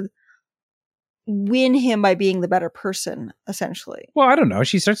wants to win him by being the better person, essentially. Well, I don't know.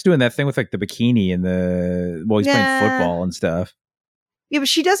 She starts doing that thing with like the bikini and he's playing football and stuff. Yeah, but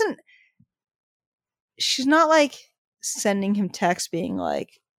she doesn't. she's not like sending him texts being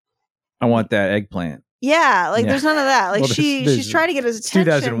like, I want that eggplant. yeah, like there's none of that. Like Well, she's trying to get his attention.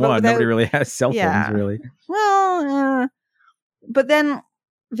 2001. Nobody really has cell phones, really. Well, but then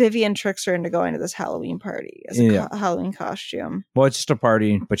Vivian tricks her into going to this Halloween party as a Halloween costume. Well, it's just a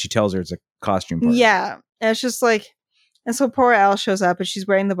party, but she tells her it's a costume party. Yeah, and it's just like, and so poor Elle shows up and she's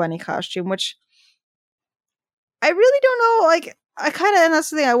wearing the bunny costume, which I really don't know. Like, and that's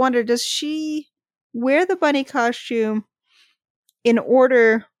the thing. I wonder, does she wear the bunny costume in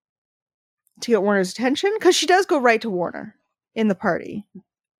order to get Warner's attention? Because she does go right to Warner in the party.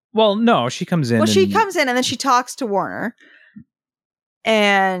 Well, no, she comes in. Well, she comes in and then she talks to Warner.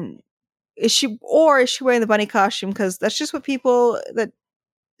 And is she wearing the bunny costume? Because that's just what people that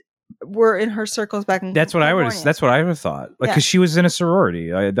were in her circles back in That's what I would have thought. Like, because she was in a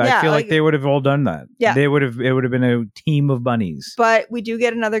sorority. I feel like they would have all done that. Yeah. It would have been a team of bunnies. But we do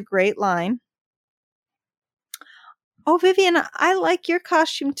get another great line. Oh, Vivian, I like your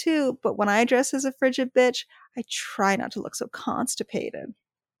costume too, but when I dress as a frigid bitch, I try not to look so constipated.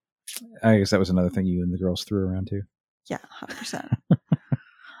 I guess that was another thing you and the girls threw around too. Yeah, 100%.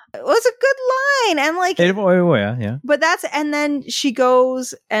 It was a good line, and like, yeah. But and then she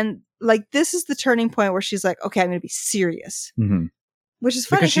goes and like, this is the turning point where she's like, okay, I'm going to be serious, which is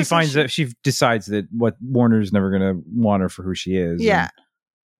funny because she finds that she decides that what Warner's never going to want her for who she is. Yeah,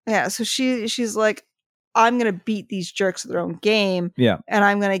 yeah. So she's like, I'm going to beat these jerks at their own game. Yeah, and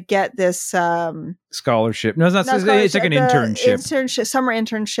I'm going to get this scholarship. No, it's not. It's like an internship, summer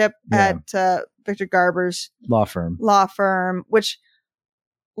internship at Victor Garber's law firm, which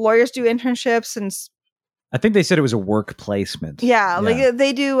lawyers do internships, and I think they said it was a work placement. Yeah, like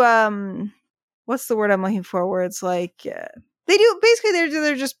they do. What's the word I'm looking for? Where it's like they do basically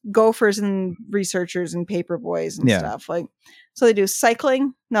they're just gophers and researchers and paper boys and stuff. Like, so they do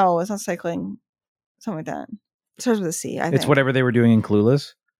cycling. No, it's not cycling. Something like that. It starts with a C. I think it's whatever they were doing in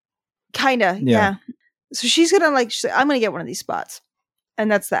Clueless. Kinda, yeah. So she's gonna I'm gonna get one of these spots,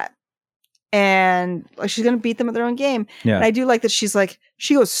 and that's that. And like, she's gonna beat them at their own game. Yeah. And I do like that she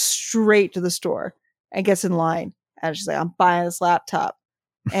goes straight to the store and gets in line, and she's like, I'm buying this laptop.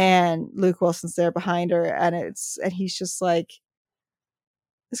 And Luke Wilson's there behind her, and he's just like,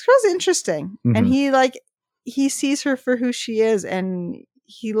 this girl's interesting. And he sees her for who she is, and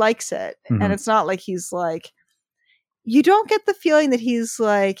he likes it. And it's not like he's like, you don't get the feeling that he's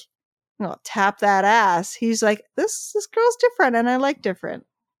like, tap that ass. He's like, this girl's different, and I like different.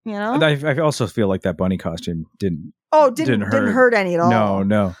 You know, I also feel like that bunny costume didn't hurt any at all.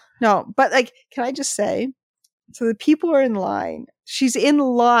 No. But like, can I just say, so the people are in line. She's in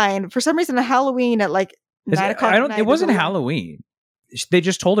line for some reason. Halloween at like 9 o'clock. It wasn't Halloween. They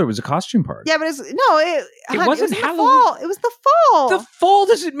just told her it was a costume party. Yeah, but it wasn't Halloween. It was the fall. The fall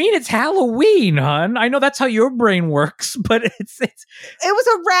doesn't mean it's Halloween, hun. I know that's how your brain works, but it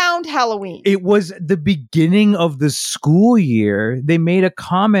was around Halloween. It was the beginning of the school year. They made a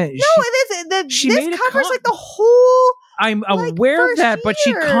comment. This covers like the whole. I'm aware of that, but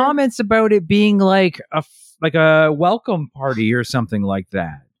she comments about it being like a welcome party or something like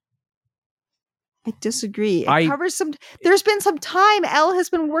that. I disagree. It covers there's been some time. Elle has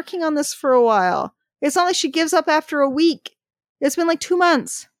been working on this for a while. It's not like she gives up after a week. It's been like 2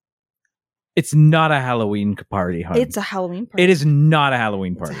 months. It's not a Halloween party, honey. It's a Halloween party. It is not a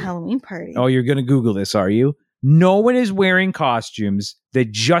Halloween party. It's a Halloween party. Oh, you're going to Google this, are you? No one is wearing costumes. They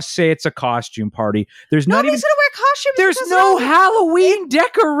just say it's a costume party. Nobody's going to wear costumes. There's no Halloween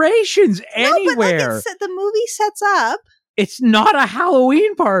decorations anywhere. But the movie sets up. It's not a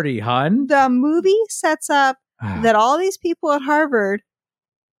Halloween party, hun. The movie sets up that all these people at Harvard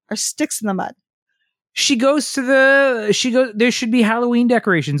are sticks in the mud. There should be Halloween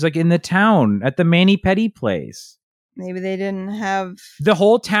decorations like in the town at the Mani-Pedi place. Maybe they didn't have. The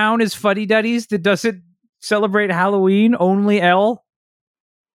whole town is fuddy-duddies that doesn't celebrate Halloween, only Elle.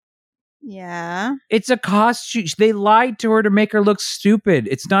 Yeah. It's a costume. They lied to her to make her look stupid.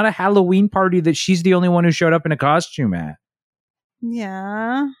 It's not a Halloween party that she's the only one who showed up in a costume at.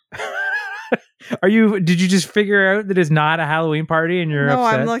 Yeah. Did you just figure out that it's not a Halloween party and you're upset? No,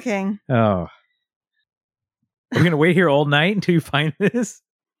 I'm looking. Oh. Are we going to wait here all night until you find this?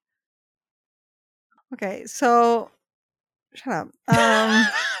 Okay, so shut up.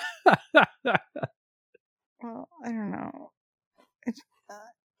 Well, I don't know.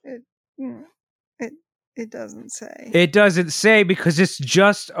 It doesn't say. It doesn't say because it's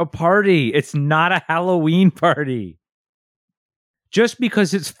just a party. It's not a Halloween party. Just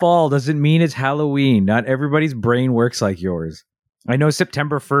because it's fall doesn't mean it's Halloween. Not everybody's brain works like yours. I know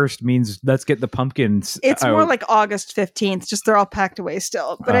September 1st means let's get the pumpkins It's out. more like August 15th. Just they're all packed away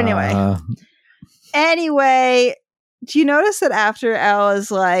still. But anyway. Anyway, do you notice that after Elle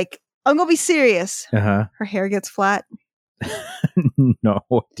is like, I'm going to be serious, Uh-huh. her hair gets flat? No,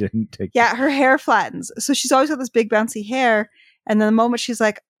 it didn't take. Yeah, her hair flattens. So she's always got this big bouncy hair. And then the moment she's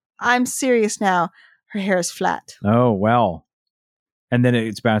like, I'm serious now, her hair is flat. Oh, well. And then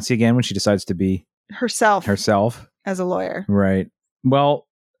it's bouncy again when she decides to be Herself as a lawyer. Right. Well,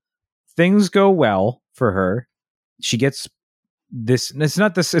 things go well for her. She gets this. It's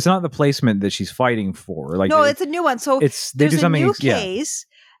not the placement that she's fighting for. Like, no, it's a new one. So there's a new case,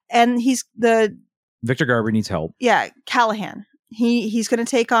 and Victor Garber needs help. Yeah, Callahan. He's going to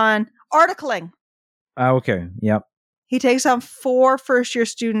take on articling. Okay. Yep. He takes on 4 first-year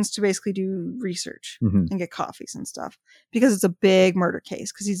students to basically do research and get coffees and stuff because it's a big murder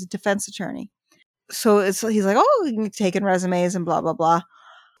case because he's a defense attorney. So he's like, oh, taking resumes and blah, blah, blah.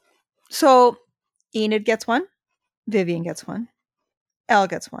 So Enid gets one. Vivian gets one. Elle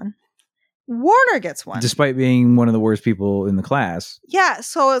gets one. Warner gets one. Despite being one of the worst people in the class. Yeah.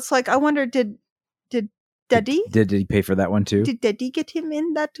 So it's like, I wonder, did Daddy? Did he pay for that one too? Did Daddy get him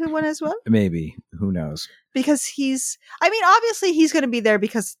in that one as well? Maybe. Who knows? Because obviously he's going to be there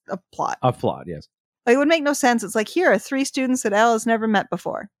because of plot. Of plot, yes. Like, it would make no sense. It's like, here are 3 students that Elle has never met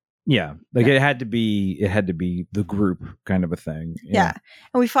before. Yeah. Like, it had to be the group kind of a thing. Yeah.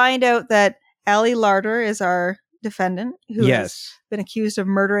 And we find out that Allie Larder is our defendant who has been accused of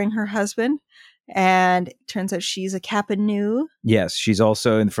murdering her husband. And it turns out she's a Kappa Nu. She she's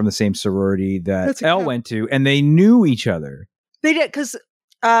also from the same sorority that Elle went to, and they knew each other. They did, because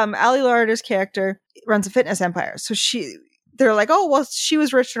Allie Larder's character runs a fitness empire. So they're like, oh, well, she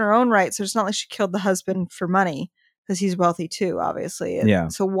was rich in her own right, so it's not like she killed the husband for money, because he's wealthy too, obviously.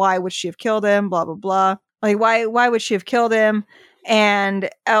 And so why would she have killed him? Blah, blah, blah. Like, why would she have killed him? And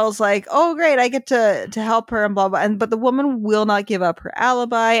Elle's like, oh, great, I get to help her and blah, blah. But the woman will not give up her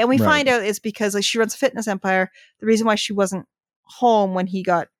alibi. And we find out it's because she runs a fitness empire. The reason why she wasn't home when he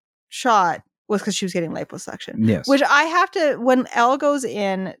got shot was because she was getting liposuction. Yes. Which I have to, when Elle goes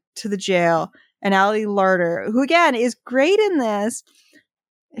in to the jail and Allie Larder, who again is great in this,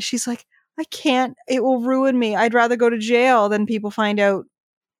 she's like, I can't, it will ruin me. I'd rather go to jail than people find out,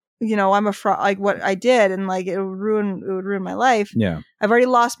 I'm a fraud, like what I did, and like it would ruin my life. Yeah. I've already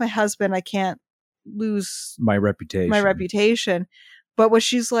lost my husband. I can't lose my reputation. But when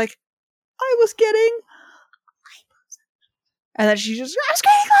she's like, I was getting liposuction. And then she just, I was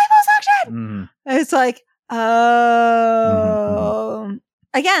getting liposuction. Mm-hmm. And it's like,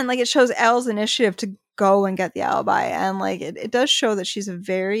 again, like, it shows Elle's initiative to go and get the alibi. And like, it does show that she's a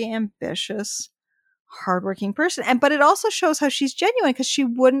very ambitious, hardworking person. But it also shows how she's genuine, because she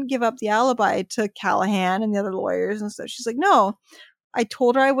wouldn't give up the alibi to Callahan and the other lawyers and stuff. She's like, no, I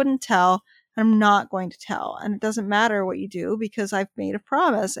told her I wouldn't tell. I'm not going to tell. And it doesn't matter what you do, because I've made a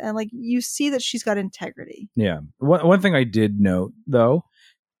promise. And like, you see that she's got integrity. Yeah. One thing I did note, though,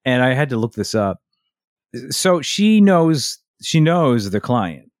 and I had to look this up. So she knows the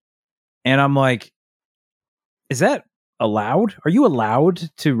client. And I'm like, is that allowed? Are you allowed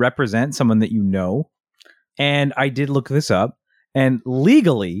to represent someone that you know? And I did look this up, and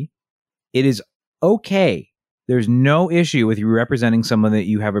legally, it is okay. There's no issue with you representing someone that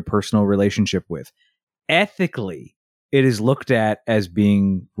you have a personal relationship with. Ethically, it is looked at as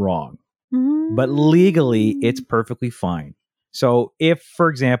being wrong, but legally, it's perfectly fine. So if, for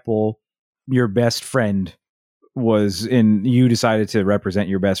example, your best friend you decided to represent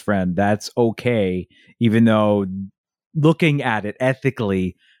your best friend, that's okay, even though looking at it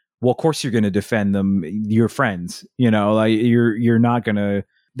ethically, well, of course you're going to defend them, your friends, like you're not going to,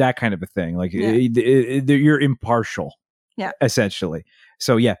 that kind of a thing. Like, you're impartial, essentially.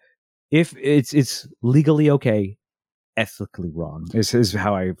 So yeah, if it's legally okay, ethically wrong is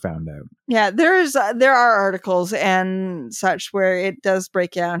how I found out. Yeah, there are articles and such where it does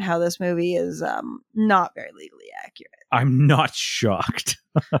break down how this movie is not very legally accurate. I'm not shocked.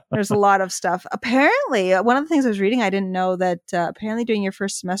 There's a lot of stuff. Apparently, one of the things I was reading, I didn't know that apparently during your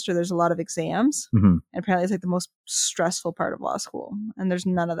first semester, there's a lot of exams. Mm-hmm. And apparently it's like the most stressful part of law school. And there's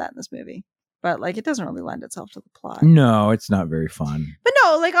none of that in this movie. But like, it doesn't really lend itself to the plot. No, it's not very fun. But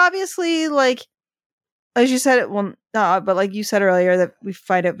no, like, obviously, like, as you said, but like you said earlier, that we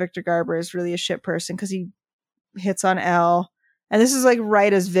find out Victor Garber is really a shit person because he hits on Elle. And this is like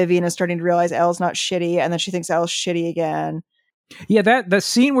right as Vivian is starting to realize Elle's not shitty, and then she thinks Elle's shitty again. Yeah, that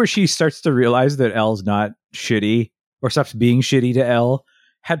scene where she starts to realize that Elle's not shitty, or stops being shitty to Elle,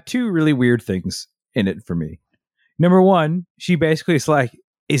 had 2 really weird things in it for me. Number 1, she basically is like,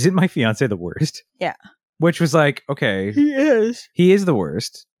 isn't my fiance the worst? Yeah. Which was like, okay. He is. He is the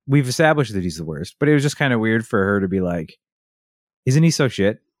worst. We've established that he's the worst. But it was just kind of weird for her to be like, isn't he so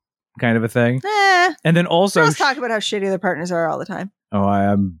shit? kind of a thing. And then also girls talk about how shitty their partners are all the time. Oh,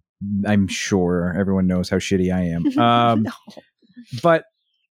 I'm sure everyone knows how shitty I am. No. But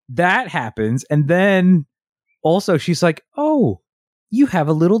that happens, and then also she's like, "Oh, you have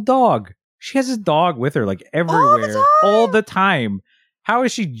a little dog." She has this dog with her like everywhere, all the time. How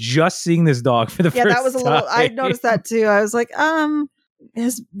is she just seeing this dog for the first time? Yeah, that was a little. I noticed that too. I was like,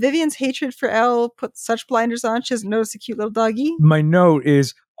 has Vivian's hatred for Elle put such blinders on? She doesn't notice a cute little doggy. My note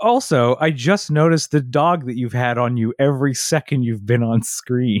is also, I just noticed the dog that you've had on you every second you've been on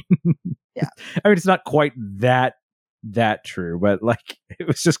screen. Yeah, I mean, it's not quite that true, but like it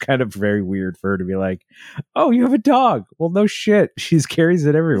was just kind of very weird for her to be like, "Oh, you have a dog." Well, no shit, she carries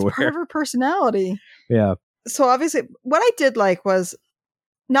it everywhere. It's part of her personality. Yeah. So obviously, what I did like was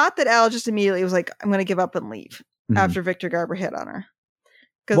not that Elle just immediately was like, "I'm going to give up and leave" after Victor Garber hit on her.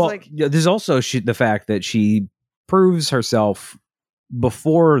 Because there's also the fact that she proves herself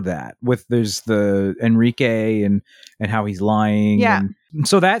before that there's the Enrique and how he's lying. Yeah. And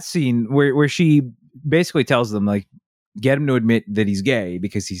so that scene where she basically tells them like, get him to admit that he's gay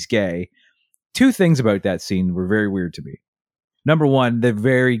because he's gay. Two things about that scene were very weird to me. Number one, the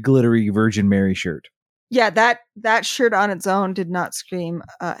very glittery Virgin Mary shirt. Yeah, that shirt on its own did not scream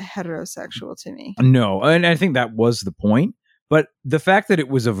heterosexual to me. No, and I think that was the point. But the fact that it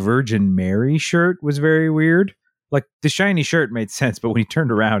was a Virgin Mary shirt was very weird. Like the shiny shirt made sense, but when he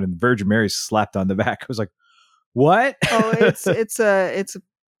turned around and the Virgin Mary slapped on the back, I was like, "What?" Oh, it's a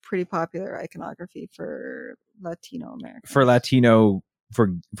pretty popular iconography for Latino Americans.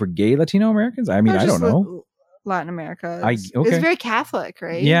 For gay Latino Americans? I mean, I don't know. Latin America. It's very Catholic,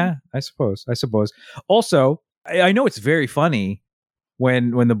 right? Yeah, I suppose. Also, I know it's very funny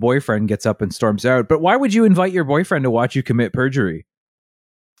when the boyfriend gets up and storms out, but why would you invite your boyfriend to watch you commit perjury?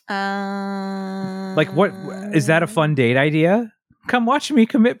 Like, what is that a fun date idea? Come watch me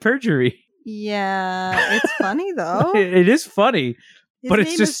commit perjury. Yeah, it's funny though. It is funny, but His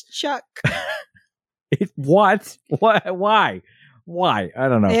it's name just is Chuck. What? Why? I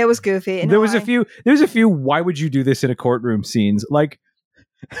don't know. It was goofy. There was a few. Why would you do this in a courtroom scenes? Like,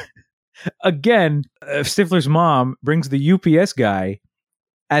 again, Stifler's mom brings the UPS guy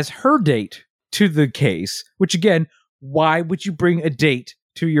as her date to the case. Which again, why would you bring a date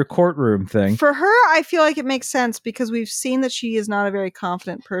to your courtroom thing? For her, I feel like it makes sense because we've seen that she is not a very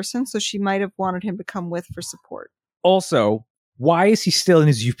confident person, so she might have wanted him to come with for support. Also, why is he still in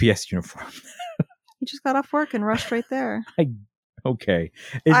his UPS uniform? He just got off work and rushed right there. Okay.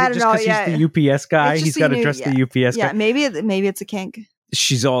 Is I it don't just know, because yeah. he's the UPS guy? He's got to dress the UPS guy? Yeah, maybe it's a kink.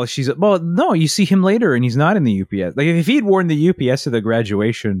 Well, no, you see him later and he's not in the UPS. Like, if he'd worn the UPS to the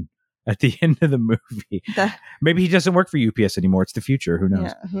graduation at the end of the movie, maybe he doesn't work for UPS anymore. It's the future. Who knows?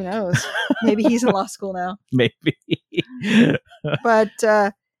 Yeah, who knows? Maybe he's in law school now. Maybe. But,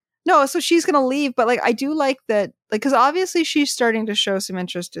 no, so she's going to leave. But, like, I do like that, like, because obviously she's starting to show some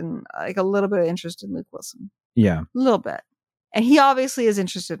interest in, like, a little bit of interest in Luke Wilson. Yeah. A little bit. And he obviously is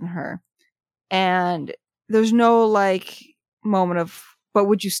interested in her. And there's no, like, moment of, but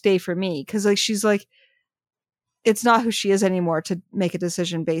would you stay for me? Because, like, she's like, it's not who she is anymore to make a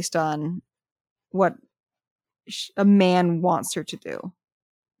decision based on what a man wants her to do.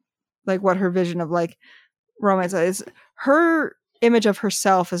 Like, what her vision of, like, romance is. Her image of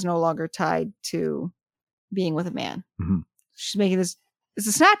herself is no longer tied to being with a man. Mm-hmm. She's making this, it's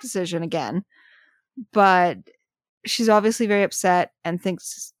a snap decision again, but she's obviously very upset and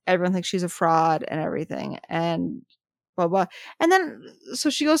everyone thinks she's a fraud and everything and blah blah. And then so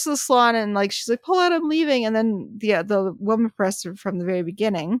she goes to the salon and like she's like, pull out, I'm leaving. And then the woman presser from the very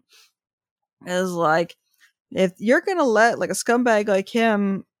beginning is like, if you're gonna let like a scumbag like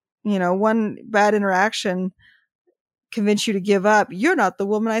him, you know, one bad interaction convince you to give up, you're not the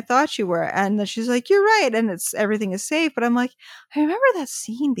woman I thought you were. And then she's like, you're right, and everything is safe. But I'm like, I remember that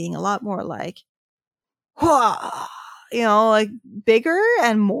scene being a lot more like, you know, like bigger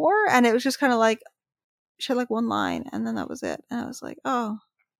and more. And it was just kind of like, she had like one line and then that was it. And I was like, oh,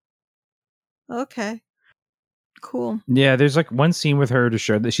 okay, cool. Yeah, there's like one scene with her to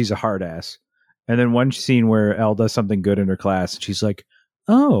show that she's a hard ass. And then one scene where Elle does something good in her class. And she's like,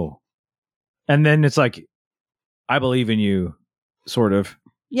 oh. And then it's like, I believe in you, sort of.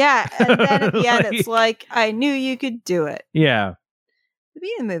 Yeah. And then at the end, it's like, I knew you could do it. Yeah. At the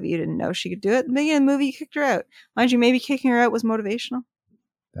beginning of the movie, you didn't know she could do it. At the beginning of the movie, you kicked her out. Mind you, maybe kicking her out was motivational.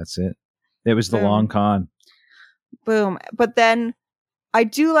 That's it. It was the Boom. long con. Boom. But then I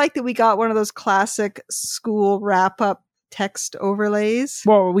do like that we got one of those classic school wrap-up text overlays.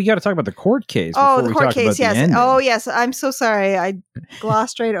 Well, we got to talk about the court case. Oh, the court case, yes. Oh, yes. I'm so sorry. I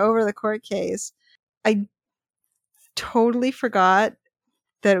glossed right over the court case. I totally forgot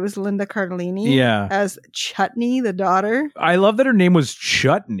that it was Linda Cardellini Yeah. as Chutney, the daughter. I love that her name was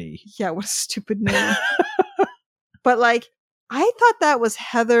Chutney. Yeah, what a stupid name. But like, I thought that was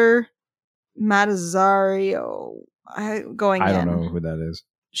Heather Matarazzo going in. I don't know who that is.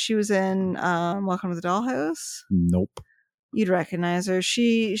 She was in Welcome to the Dollhouse. Nope. You'd recognize her.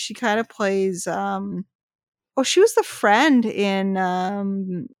 She kind of plays she was the friend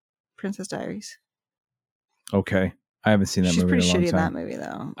in Princess Diaries. Okay. I haven't seen that She's movie in a pretty long shitty in time. that movie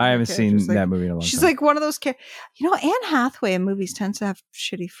though. I haven't seen Like, that movie in a long she's time. like one of those Anne Hathaway in movies tends to have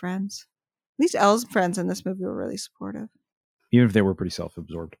shitty friends. At least Elle's friends in this movie were really supportive. Even if they were pretty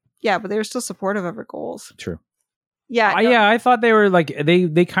self-absorbed. Yeah, but they were still supportive of her goals. True. Yeah. I thought they were like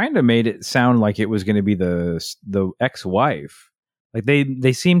they kind of made it sound like it was going to be the ex-wife. Like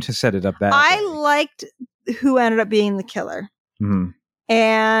they seemed to set it up that I way. liked who ended up being the killer. Mm-hmm.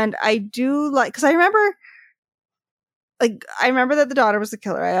 And I do like, because I remember that the daughter was the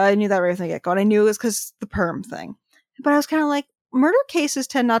killer. I knew that right from the get-go. And I knew it was because the perm thing. But I was kind of like, murder cases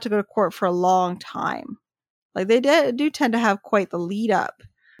tend not to go to court for a long time. Like they do tend to have quite the lead up.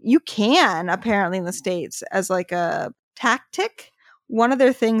 You can, apparently in the States, as like a tactic, one of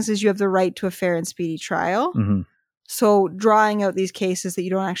their things is you have the right to a fair and speedy trial. Mm-hmm. So drawing out these cases that you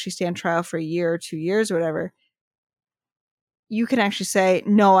don't actually stand trial for a year or 2 years or whatever, you can actually say,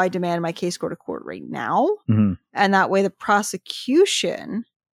 no, I demand my case go to court right now. Mm-hmm. And that way the prosecution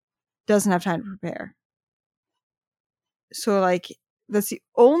doesn't have time to prepare. So like, that's the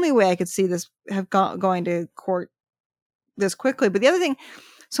only way I could see this going to court this quickly. But the other thing,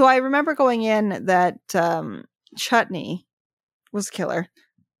 so I remember going in that Chutney was the killer.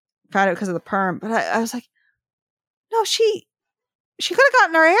 Found out because of the perm. But I was like, no, she could have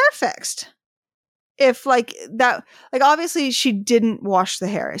gotten her hair fixed. If like that, like obviously she didn't wash the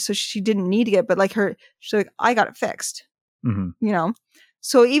hair, so she didn't need to get, but like she's like, I got it fixed, you know?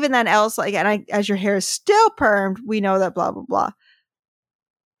 So even then else, like, and as your hair is still permed, we know that blah, blah, blah.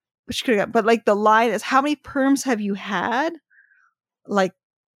 But she could have got, but like the line is, how many perms have you had? Like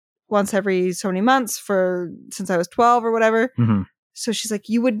once every so many months since I was 12 or whatever. Mm-hmm. So she's like,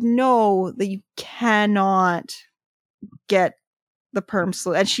 you would know that you cannot get the perm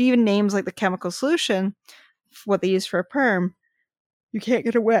solution. And she even names like the chemical solution, what they use for a perm. You can't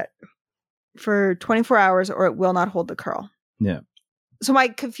get it wet for 24 hours or it will not hold the curl. Yeah. So my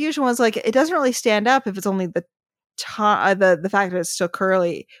confusion was like, it doesn't really stand up if it's only the fact that it's still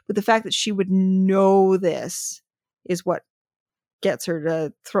curly, but the fact that she would know this is what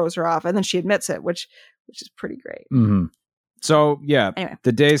throws her off. And then she admits it, which is pretty great. Mm-hmm. So yeah, anyway.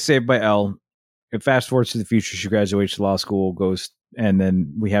 The day is saved by Elle. It fast forwards to the future. She graduates to law school, and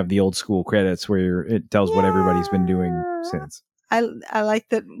then we have the old school credits where it tells what everybody's been doing since. I like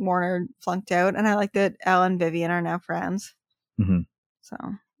that Warner flunked out, and I like that Elle and Vivian are now friends. Mm-hmm. So,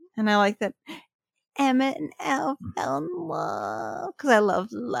 and I like that Emmett and Elle fell in love because I love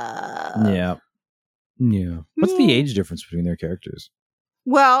love. Yeah. What's the age difference between their characters?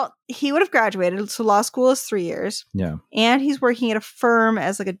 Well, he would have graduated, so law school is 3 years. Yeah. And he's working at a firm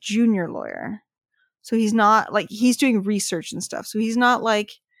as like a junior lawyer. So he's not like, he's doing research and stuff. So he's not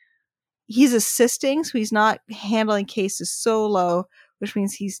like, he's assisting. So he's not handling cases solo, which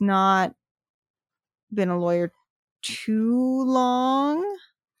means he's not been a lawyer too long.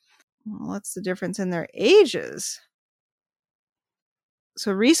 Well, what's the difference in their ages?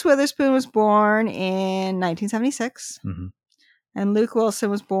 So Reese Witherspoon was born in 1976. Mm-hmm. And Luke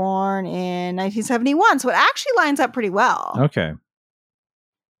Wilson was born in 1971. So it actually lines up pretty well. Okay.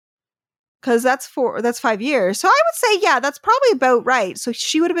 Because that's 5 years. So I would say, yeah, that's probably about right. So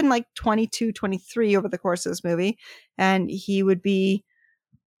she would have been like 22, 23 over the course of this movie. And he would be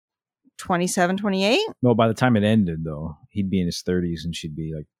 27, 28. Well, by the time it ended, though, he'd be in his 30s and she'd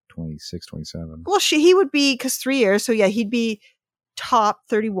be like 26, 27. Well, he would be, because 3 years. So yeah, he'd be top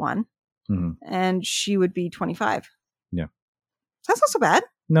 31. Mm-hmm. And she would be 25. Yeah. That's not so bad.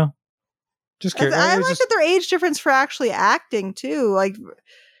 No. Just curious. I like that their age difference for actually acting, too. Like,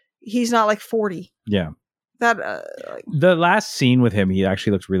 he's not like 40. Yeah. That the last scene with him, he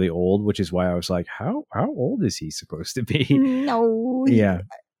actually looks really old, which is why I was like, how old is he supposed to be? No. Yeah.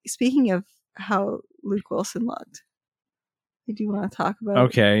 Speaking of how Luke Wilson looked, I do want to talk about.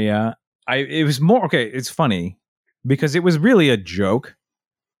 Okay, yeah. It was more okay. It's funny because it was really a joke,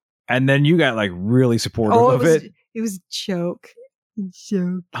 and then you got like really supportive of it. It was a joke.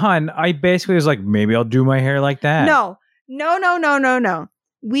 Hun, I basically was like, maybe I'll do my hair like that. No.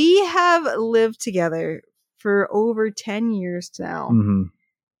 We have lived together for over 10 years now. Mm-hmm.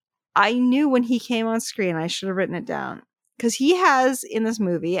 I knew when he came on screen, I should have written it down. Because he has in this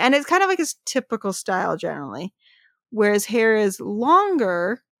movie, and it's kind of like his typical style generally, where his hair is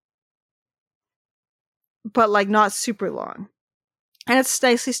longer, but like not super long. And it's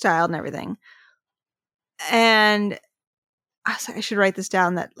nicely styled and everything. And I was like, I should write this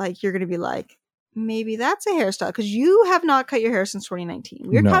down that like you're going to be like, maybe that's a hairstyle because you have not cut your hair since 2019.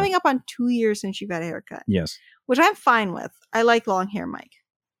 We're coming up on 2 years since you've had a haircut. Yes. Which I'm fine with. I like long hair, Mike.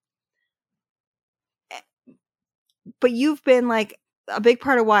 But you've been like, a big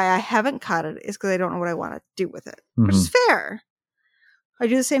part of why I haven't cut it is because I don't know what I want to do with it, which is fair. I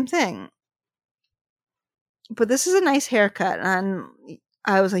do the same thing. But this is a nice haircut. And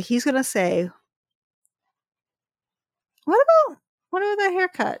I was like, he's going to say, what about that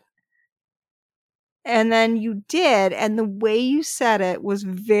haircut? And then you did. And the way you said it was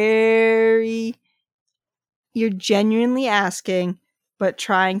you're genuinely asking, but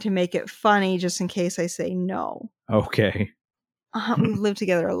trying to make it funny just in case I say no. Okay. We've lived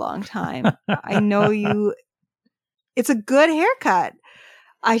together a long time. I know you. It's a good haircut.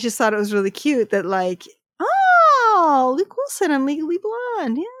 I just thought it was really cute that like, oh, Luke Wilson and Legally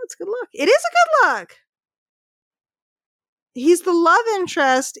Blonde. Yeah, it's good look. It is a good look. He's the love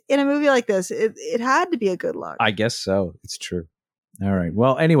interest in a movie like this. It had to be a good look. I guess so. It's true. All right.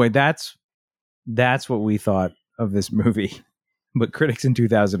 Well, anyway, that's what we thought of this movie. But critics in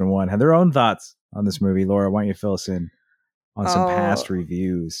 2001 had their own thoughts on this movie. Laura, why don't you fill us in on some past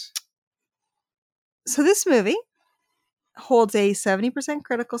reviews? So this movie holds a 70%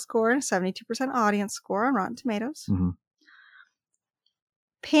 critical score and a 72% audience score on Rotten Tomatoes. Mm-hmm.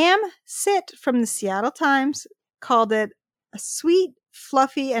 Pam Sitt from the Seattle Times called it a sweet,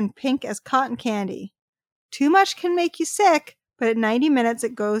 fluffy, and pink as cotton candy. Too much can make you sick, but at 90 minutes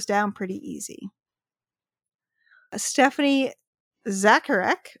it goes down pretty easy. Stephanie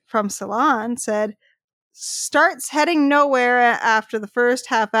Zacharek from Salon said, starts heading nowhere after the first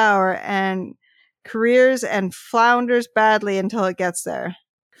half hour and careers and flounders badly until it gets there.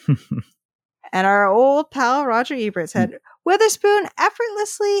 And our old pal Roger Ebert said, Witherspoon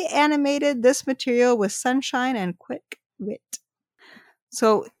effortlessly animated this material with sunshine and quick wit.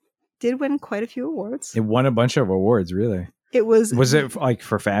 So did win quite a few awards. It won a bunch of awards, really. Was it like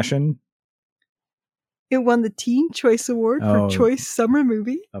for fashion? It won the Teen Choice Award for Choice Summer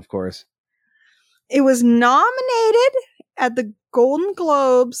Movie. Of course. It was nominated at the Golden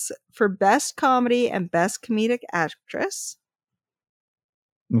Globes for Best Comedy and Best Comedic Actress.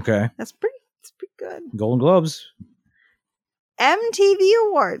 Okay. That's pretty good. Golden Globes. MTV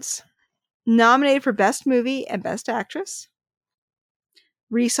Awards. Nominated for Best Movie and Best Actress.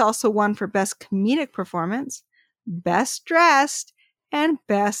 Reese also won for Best Comedic Performance, Best Dressed, and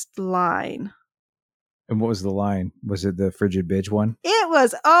Best Line. And what was the line? Was it the frigid bitch one? It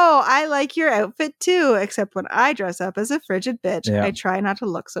was, oh, I like your outfit too, except when I dress up as a frigid bitch, I try not to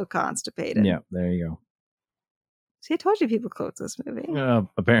look so constipated. Yeah, there you go. See, I told you people quote this movie.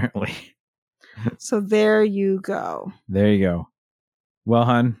 Apparently. So there you go. There you go. Well,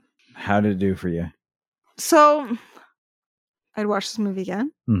 hon, how did it do for you? So I'd watch this movie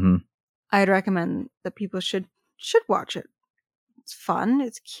again. Mm-hmm. I'd recommend that people should watch it. It's fun.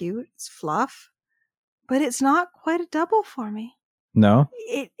 It's cute. It's fluff. But it's not quite a double for me. No?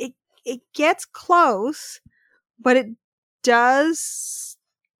 It gets close, but it does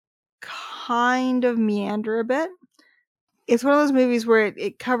kind of meander a bit. It's one of those movies where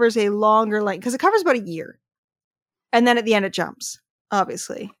it covers a longer length, because it covers about a year. And then at the end it jumps,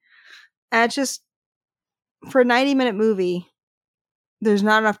 obviously. And it's just, for a 90-minute movie, there's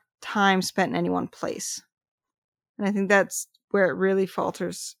not enough time spent in any one place. And I think that's where it really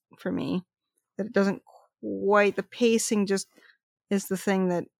falters for me. That it doesn't quite, the pacing just is the thing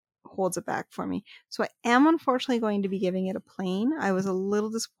that holds it back for me. So I am unfortunately going to be giving it a plain. I was a little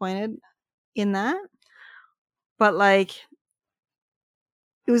disappointed in that. But like,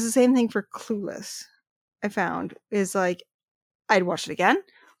 it was the same thing for Clueless. I found is like, I'd watch it again.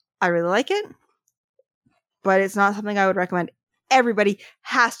 I really like it. But it's not something I would recommend. Everybody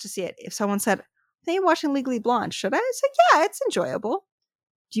has to see it. If someone said, I think I'm watching Legally Blonde, should I? I said, yeah, it's enjoyable.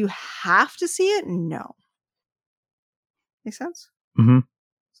 Do you have to see it? No. Make sense? Mm-hmm.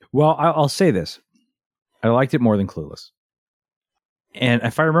 Well, I'll say this. I liked it more than Clueless. And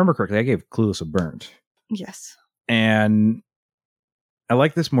if I remember correctly, I gave Clueless a burnt. Yes. And I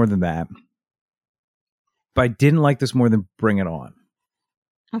like this more than that. But I didn't like this more than Bring It On.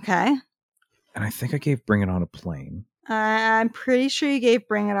 Okay. And I think I gave Bring It On a plain. I'm pretty sure you gave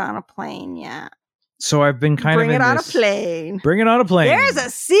Bring It On a plain, yeah. So I've been kind Bring of It On a Plane. Bring It On a Plane. There's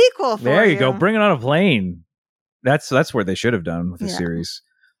a sequel for you. There you go. Bring It On a Plane. That's what they should have done with the series.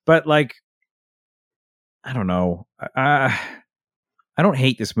 But like, I don't know. I don't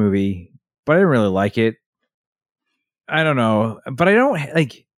hate this movie, but I didn't really like it. I don't know, but I don't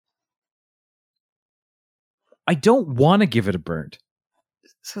like. I don't want to give it a burnt.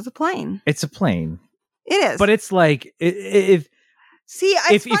 So it's a plane. It's a plane. It is. But it's like if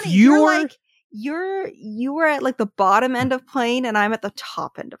it's funny. if you're you were at like the bottom end of plane, and I'm at the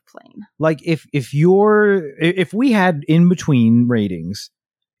top end of plane. Like if we had in between ratings,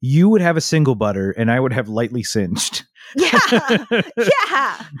 you would have a single butter, and I would have lightly singed. Yeah,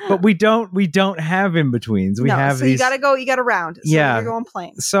 yeah. But we don't have in betweens. We have so these. You gotta round. So you're going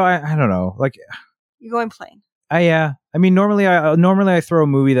plain. So I don't know. Like you're going plain. I mean, normally I throw a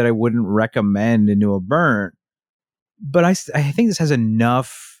movie that I wouldn't recommend into a burnt, but I think this has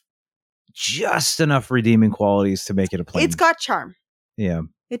just enough redeeming qualities to make it a plain. It's got charm. Yeah,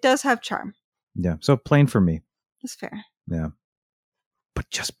 it does have charm. Yeah, so plain for me. That's fair. Yeah, but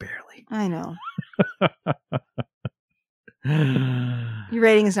just barely. I know. Your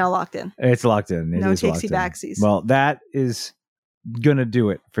rating is now locked in. It's locked in. No takesy backsies. Well, that is gonna do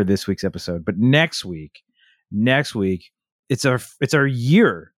it for this week's episode. But next week, it's our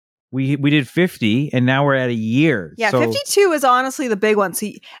year. We did 50, and now we're at a year. Yeah, 52 is honestly the big one. So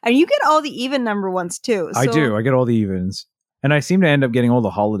and you get all the even number ones too. So. I do. I get all the evens, and I seem to end up getting all the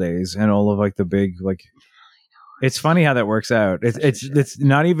holidays and all of like the big like. It's funny how that works out. It's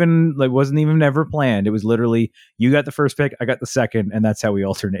not even like wasn't even ever planned. It was literally you got the first pick, I got the second, and that's how we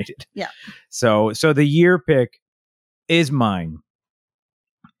alternated. Yeah. So the year pick is mine,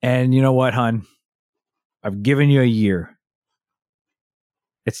 and you know what, hon? I've given you a year.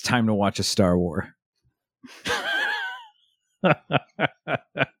 It's time to watch a Star Wars. No.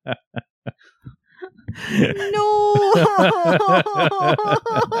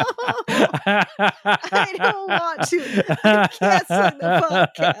 I don't want to. I can't sing the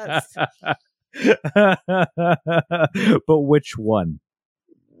podcast. But which one?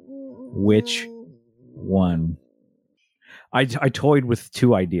 Which one? I toyed with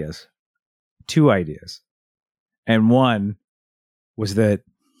two ideas. And one was that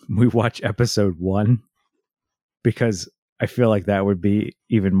we watch episode 1 because I feel like that would be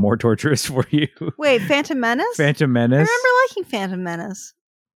even more torturous for you. Wait, Phantom Menace? Phantom Menace. I remember liking Phantom Menace.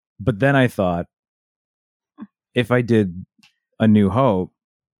 But then I thought, if I did A New Hope,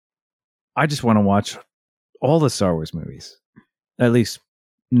 I just want to watch all the Star Wars movies. At least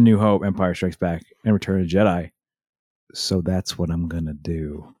New Hope, Empire Strikes Back, and Return of the Jedi. So that's what I'm going to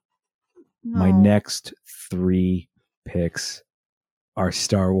do. No. My next 3 picks are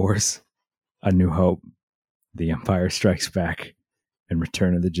Star Wars, A New Hope, The Empire Strikes Back, and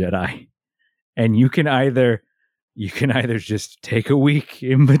Return of the Jedi. And you can either just take a week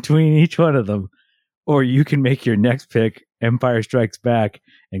in between each one of them, or you can make your next pick Empire Strikes Back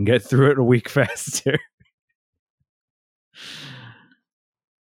and get through it a week faster.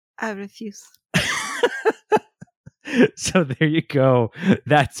 I refuse. So there you go.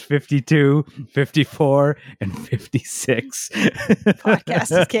 That's 52, 54, and 56.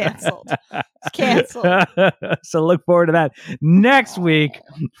 Podcast is canceled. It's canceled. So look forward to that next week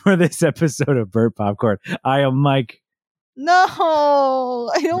for this episode of Burnt Popcorn. I am Mike.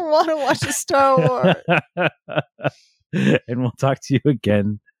 No, I don't want to watch a Star Wars. And we'll talk to you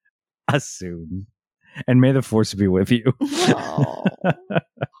again soon. And may the Force be with you. Oh,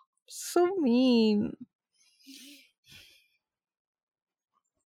 so mean.